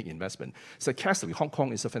getting investment. Sarcastically, Hong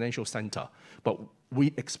Kong is a financial center, but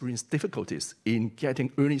we experience difficulties in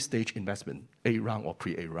getting early stage investment, A round or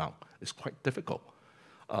pre-A round. It's quite difficult.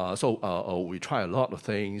 So we try a lot of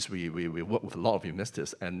things. We work with a lot of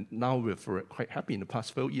investors, and now we're quite happy in the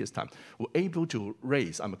past 12 years' time. We're able to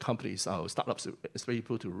raise, our startups is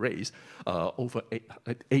able to raise over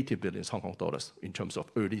 80 billion Hong Kong dollars in terms of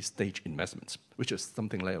early stage investments, which is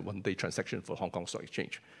something like a one-day transaction for Hong Kong Stock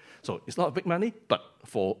Exchange. So it's not big money, but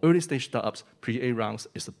for early stage startups, pre-A rounds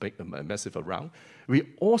is a big, massive round. We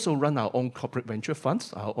also run our own corporate venture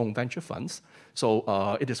funds, our own venture funds. So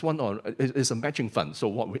it is a matching fund. So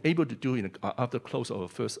what we're able to do after close of our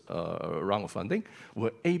first round of funding,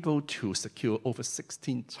 we're able to secure over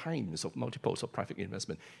 16 times of multiples of private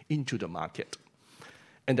investment into the market.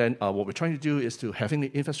 And then what we're trying to do is to having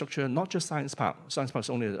the infrastructure, not just Science Park. Science Park is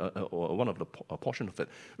only one of the portion of it.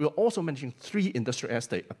 We're also managing 3 industrial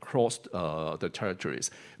estates across the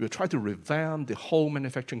territories. We'll try to revamp the whole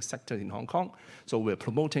manufacturing sector in Hong Kong. So we're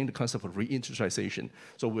promoting the concept of reindustrialization.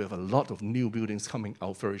 So we have a lot of new buildings coming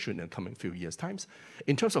out very soon in the coming few years' times.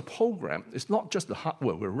 In terms of program, it's not just the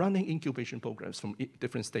hardware. We're running incubation programs from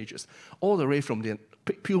different stages, all the way from the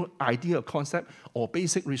pure idea concept or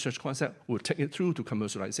basic research concept. We'll take it through to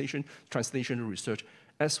commercialization, translational research,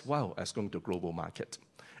 as well as going to global market.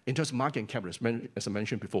 In terms of market capital, as I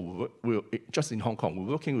mentioned before, we're just in Hong Kong,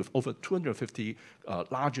 we're working with over 250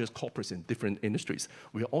 largest corporates in different industries.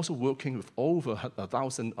 We're also working with over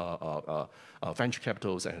 1,000 venture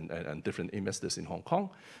capitals and different investors in Hong Kong.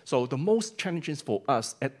 So the most challenging for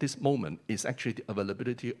us at this moment is actually the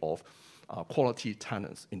availability of quality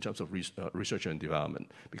talents in terms of research and development,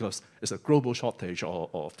 because it's a global shortage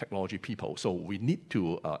of technology people. So we need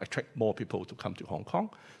to attract more people to come to Hong Kong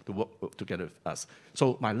to work together with us.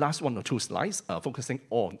 So my last 1 or 2 slides focusing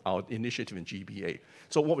on our initiative in GBA.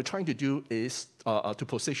 So what we're trying to do is to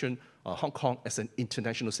position Hong Kong as an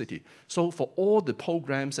international city. So for all the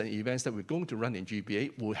programs and events that we're going to run in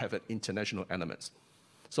GBA, we'll have an international elements.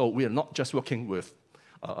 So we are not just working with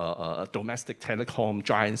domestic telecom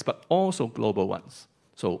giants, but also global ones.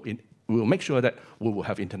 So we will make sure that we will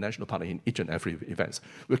have international partners in each and every event.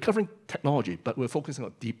 We're covering technology, but we're focusing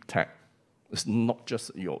on deep tech. It's not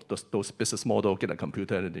just those business model, get a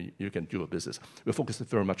computer and then you can do a business. We're focusing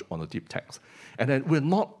very much on the deep techs. And then we're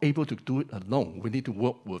not able to do it alone. We need to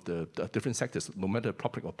work with the different sectors, no matter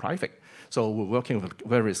public or private. So we're working with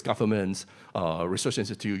various governments, research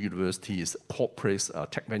institutes, universities, corporates,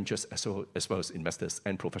 tech ventures, as well as investors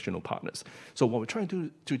and professional partners. So what we're trying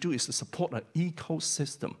to do is to support an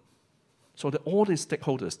ecosystem so that all these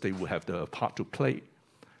stakeholders, they will have the part to play.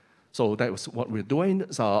 So that was what we're doing.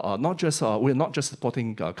 So we're not just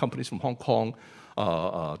supporting companies from Hong Kong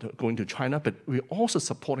going to China, but we're also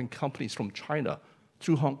supporting companies from China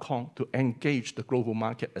through Hong Kong to engage the global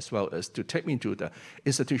market as well as to tap into the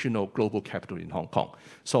institutional global capital in Hong Kong.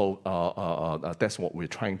 So that's what we're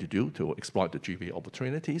trying to do to exploit the GBA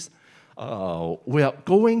opportunities. We are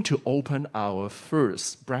going to open our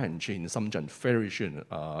first branch in Shenzhen very soon.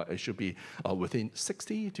 It should be within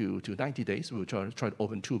 60 to 90 days. We'll try to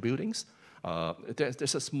open 2 buildings.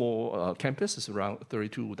 There's a small campus. It's around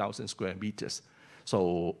 32,000 square meters.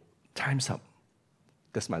 So time's up.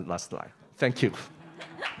 That's my last slide. Thank you.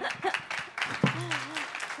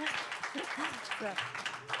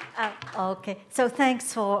 Okay, so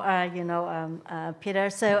thanks for, Peter.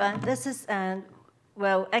 So this is,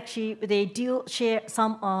 well, actually, they do share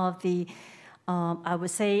some of the, I would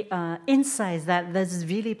say, insights that there's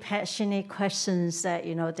really passionate questions that,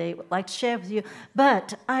 they would like to share with you.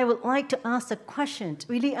 But I would like to ask the questions,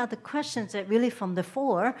 really are the questions that really from the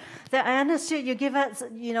floor that I understood you give us,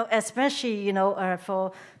 especially,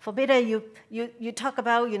 for Peter, you talk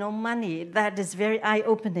about, money. That is very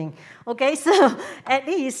eye-opening. Okay, so at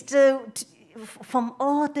least from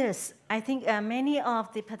all this, I think many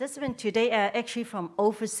of the participants today are actually from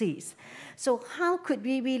overseas. So how could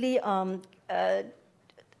we really, I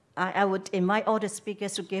would invite all the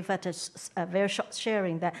speakers to give us a very short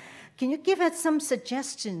sharing that, can you give us some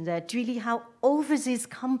suggestions that really how overseas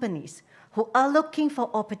companies who are looking for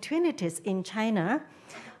opportunities in China,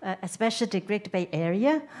 especially the Great Bay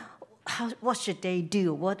Area, what should they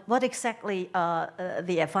do? What exactly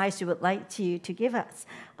the advice you would like to give us?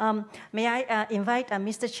 May I invite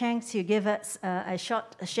Mr. Chang to give us a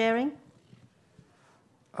short sharing?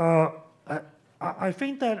 I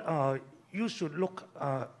think that you should look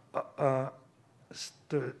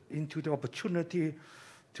into the opportunity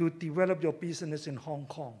to develop your business in Hong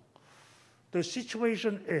Kong. The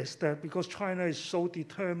situation is that because China is so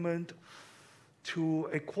determined to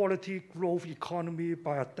a quality growth economy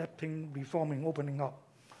by adapting, reforming, opening up.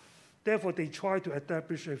 Therefore, they try to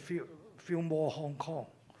establish a few more Hong Kong.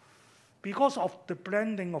 Because of the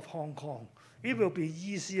blending of Hong Kong, it will be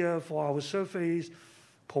easier for our surface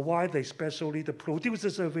provider, especially the producer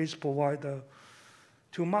service provider,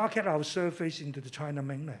 to market our surface into the China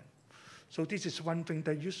mainland. So this is one thing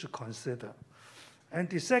that you should consider. And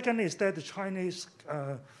the second is that the Chinese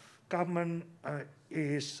government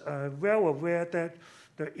is well aware that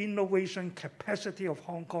the innovation capacity of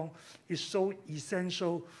Hong Kong is so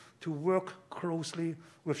essential to work closely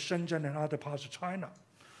with Shenzhen and other parts of China.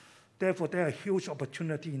 Therefore, there are huge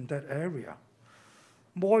opportunity in that area.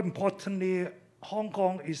 More importantly, Hong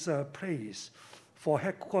Kong is a place for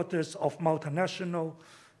headquarters of multinational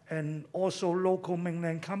and also local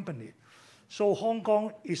mainland company. So Hong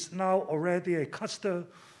Kong is now already a cluster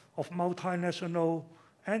of multinational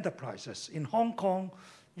enterprises. In Hong Kong,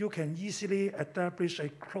 you can easily establish a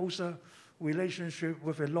closer relationship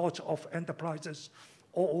with a lot of enterprises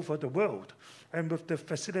all over the world. And with the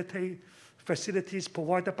facilities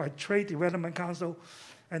provided by Trade Development Council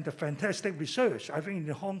and the fantastic research, I think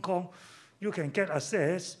in Hong Kong, you can get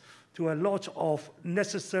access to a lot of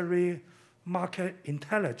necessary market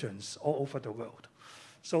intelligence all over the world.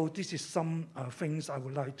 So this is some things I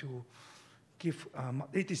would like to give.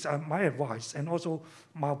 It is my advice, and also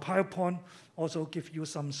my PowerPoint also give you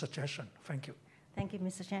some suggestion. Thank you. Thank you,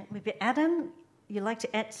 Mr. Chen. Maybe Adam, you'd like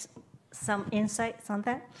to add some insights on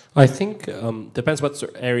that? I think depends what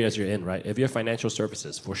areas you're in, right? If you're financial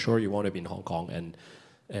services, for sure you want to be in Hong Kong, and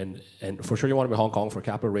for sure you want to be in Hong Kong for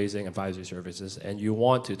capital raising, advisory services, and you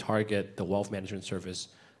want to target the wealth management service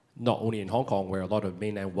not only in Hong Kong where a lot of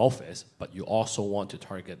mainland wealth is, but you also want to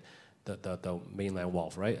target the mainland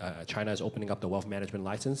wealth, right? China is opening up the wealth management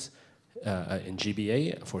license in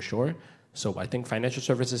GBA for sure. So I think financial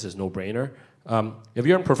services is no-brainer. If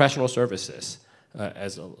you're in professional services,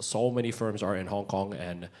 as so many firms are in Hong Kong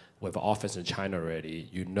and with an office in China already,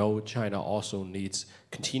 you know China also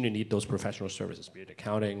continue to need those professional services, be it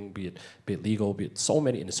accounting, be it legal, be it in so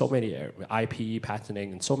many areas, IP,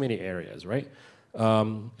 patenting, in so many areas, right?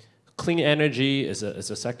 Clean energy is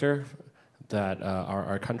a sector that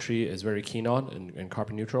our country is very keen on in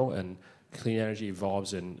carbon neutral, and clean energy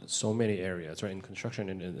evolves in so many areas, right? In construction,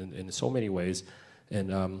 in so many ways.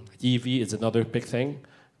 And EV is another big thing.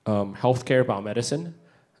 Healthcare, biomedicine,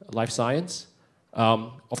 life science.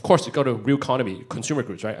 Of course, you go to real economy, consumer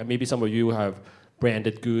goods, right? And maybe some of you have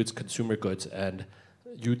branded goods, consumer goods, and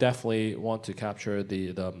you definitely want to capture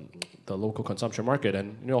the local consumption market,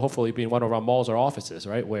 and hopefully be in one of our malls or offices,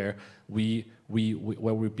 right, where we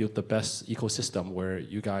build the best ecosystem where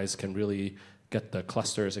you guys can really get the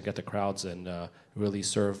clusters and get the crowds and really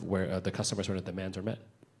serve where the customers where the demands are met.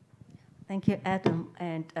 Thank you, Adam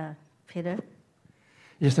and Peter.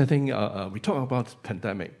 Yes, I think we talk about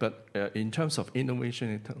pandemic, but in terms of innovation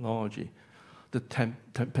and technology, the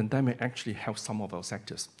pandemic actually helped some of our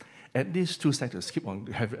sectors. At least two sectors keep on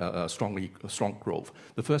having strong growth.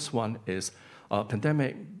 The first one is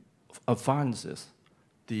pandemic advances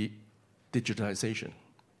the digitalization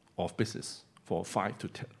of business for 5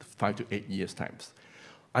 to 8 years times.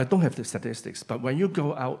 I don't have the statistics, but when you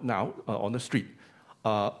go out now on the street,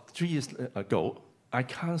 3 years ago, I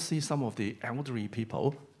can't see some of the elderly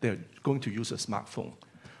people, they're going to use a smartphone.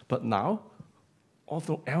 But now,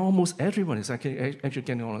 although almost everyone is actually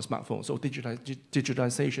getting on a smartphone, so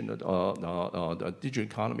digitalization, the digital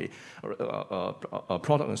economy,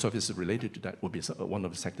 product and services related to that would be one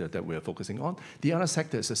of the sectors that we're focusing on. The other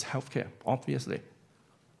sector is healthcare, obviously.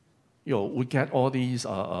 We get all these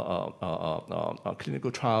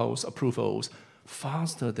clinical trials, approvals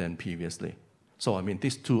faster than previously. So I mean,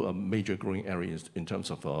 these two are major growing areas in terms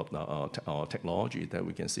of technology that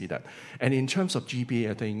we can see that. And in terms of GBA,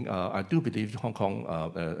 I think I do believe Hong Kong,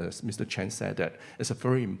 as Mr. Chen said, that it's a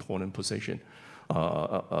very important position,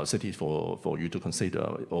 city for you to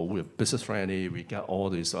consider. We're business friendly, we get all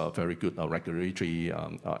this very good regulatory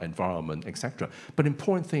environment, etc. But the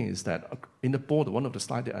important thing is that in the border, one of the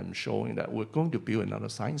slides that I'm showing that we're going to build another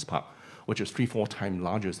science park, which is 3-4 times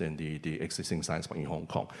larger than the existing science park in Hong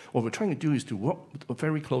Kong. What we're trying to do is to work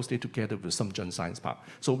very closely together with Shenzhen Science Park.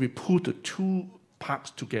 So we put the two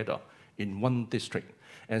parks together in one district.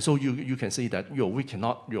 And so you can see that we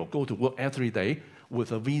cannot go to work every day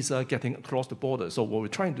with a visa getting across the border. So what we're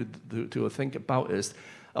trying to think about is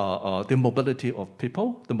the mobility of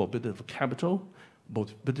people, the mobility of capital,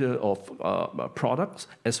 mobility of products,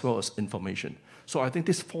 as well as information. So I think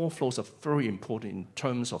these four flows are very important in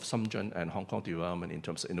terms of Shenzhen and Hong Kong development in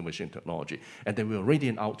terms of innovation and technology. And then we'll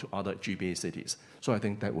radiate out to other GBA cities. So I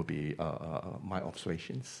think that would be my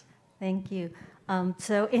observations. Thank you.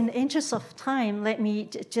 So in the interest of time, let me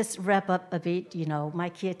just wrap up a bit, my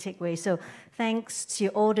key takeaway. So thanks to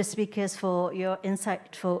all the speakers for your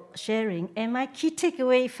insightful sharing. And my key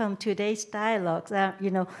takeaway from today's dialogue,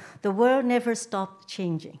 the world never stopped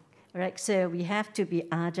changing, right? So we have to be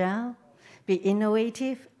agile, be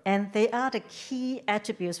innovative, and they are the key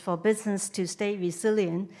attributes for business to stay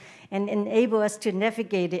resilient and enable us to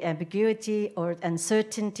navigate the ambiguity or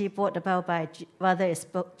uncertainty brought about by whether it's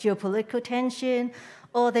geopolitical tension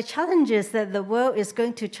or the challenges that the world is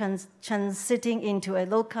going to transiting into a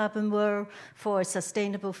low-carbon world for a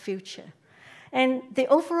sustainable future. And the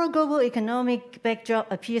overall global economic backdrop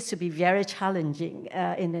appears to be very challenging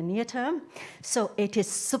in the near term. So it is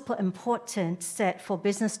super important that for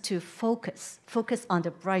business to focus on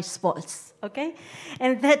the bright spots, okay?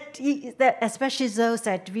 And that especially those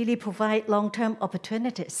that really provide long-term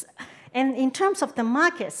opportunities. And in terms of the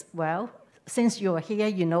markets, well, since you're here,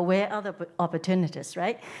 you know where are the opportunities,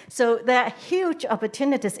 right? So there are huge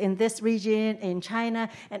opportunities in this region, in China,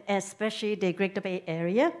 and especially the Greater Bay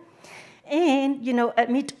Area. And, you know,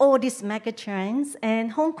 amid all these mega trends,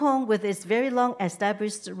 and Hong Kong with its very long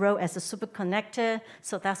established role as a super connector,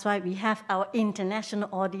 so that's why we have our international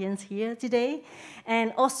audience here today,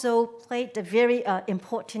 and also played a very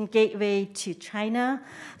important gateway to China.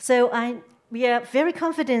 So we are very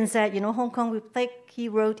confident that, you know, Hong Kong will play a key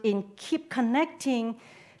role in keep connecting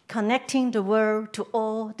the world to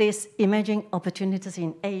all these emerging opportunities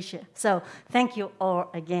in Asia. So thank you all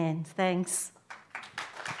again. Thanks.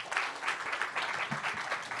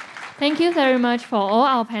 Thank you very much for all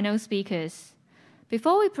our panel speakers.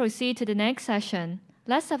 Before we proceed to the next session,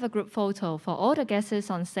 let's have a group photo for all the guests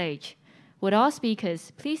on stage. Would all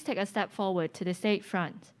speakers please take a step forward to the stage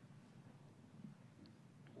front?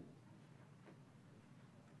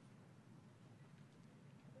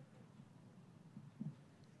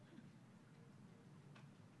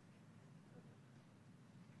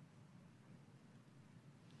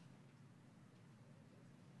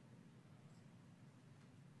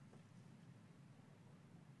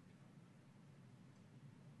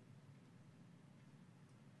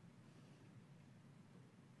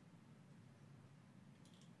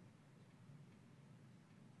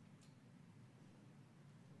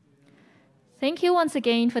 Thank you once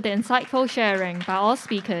again for the insightful sharing by all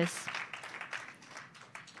speakers.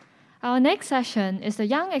 Our next session is the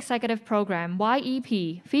Young Executive Program,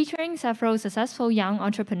 YEP, featuring several successful young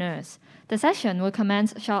entrepreneurs. The session will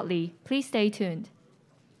commence shortly. Please stay tuned.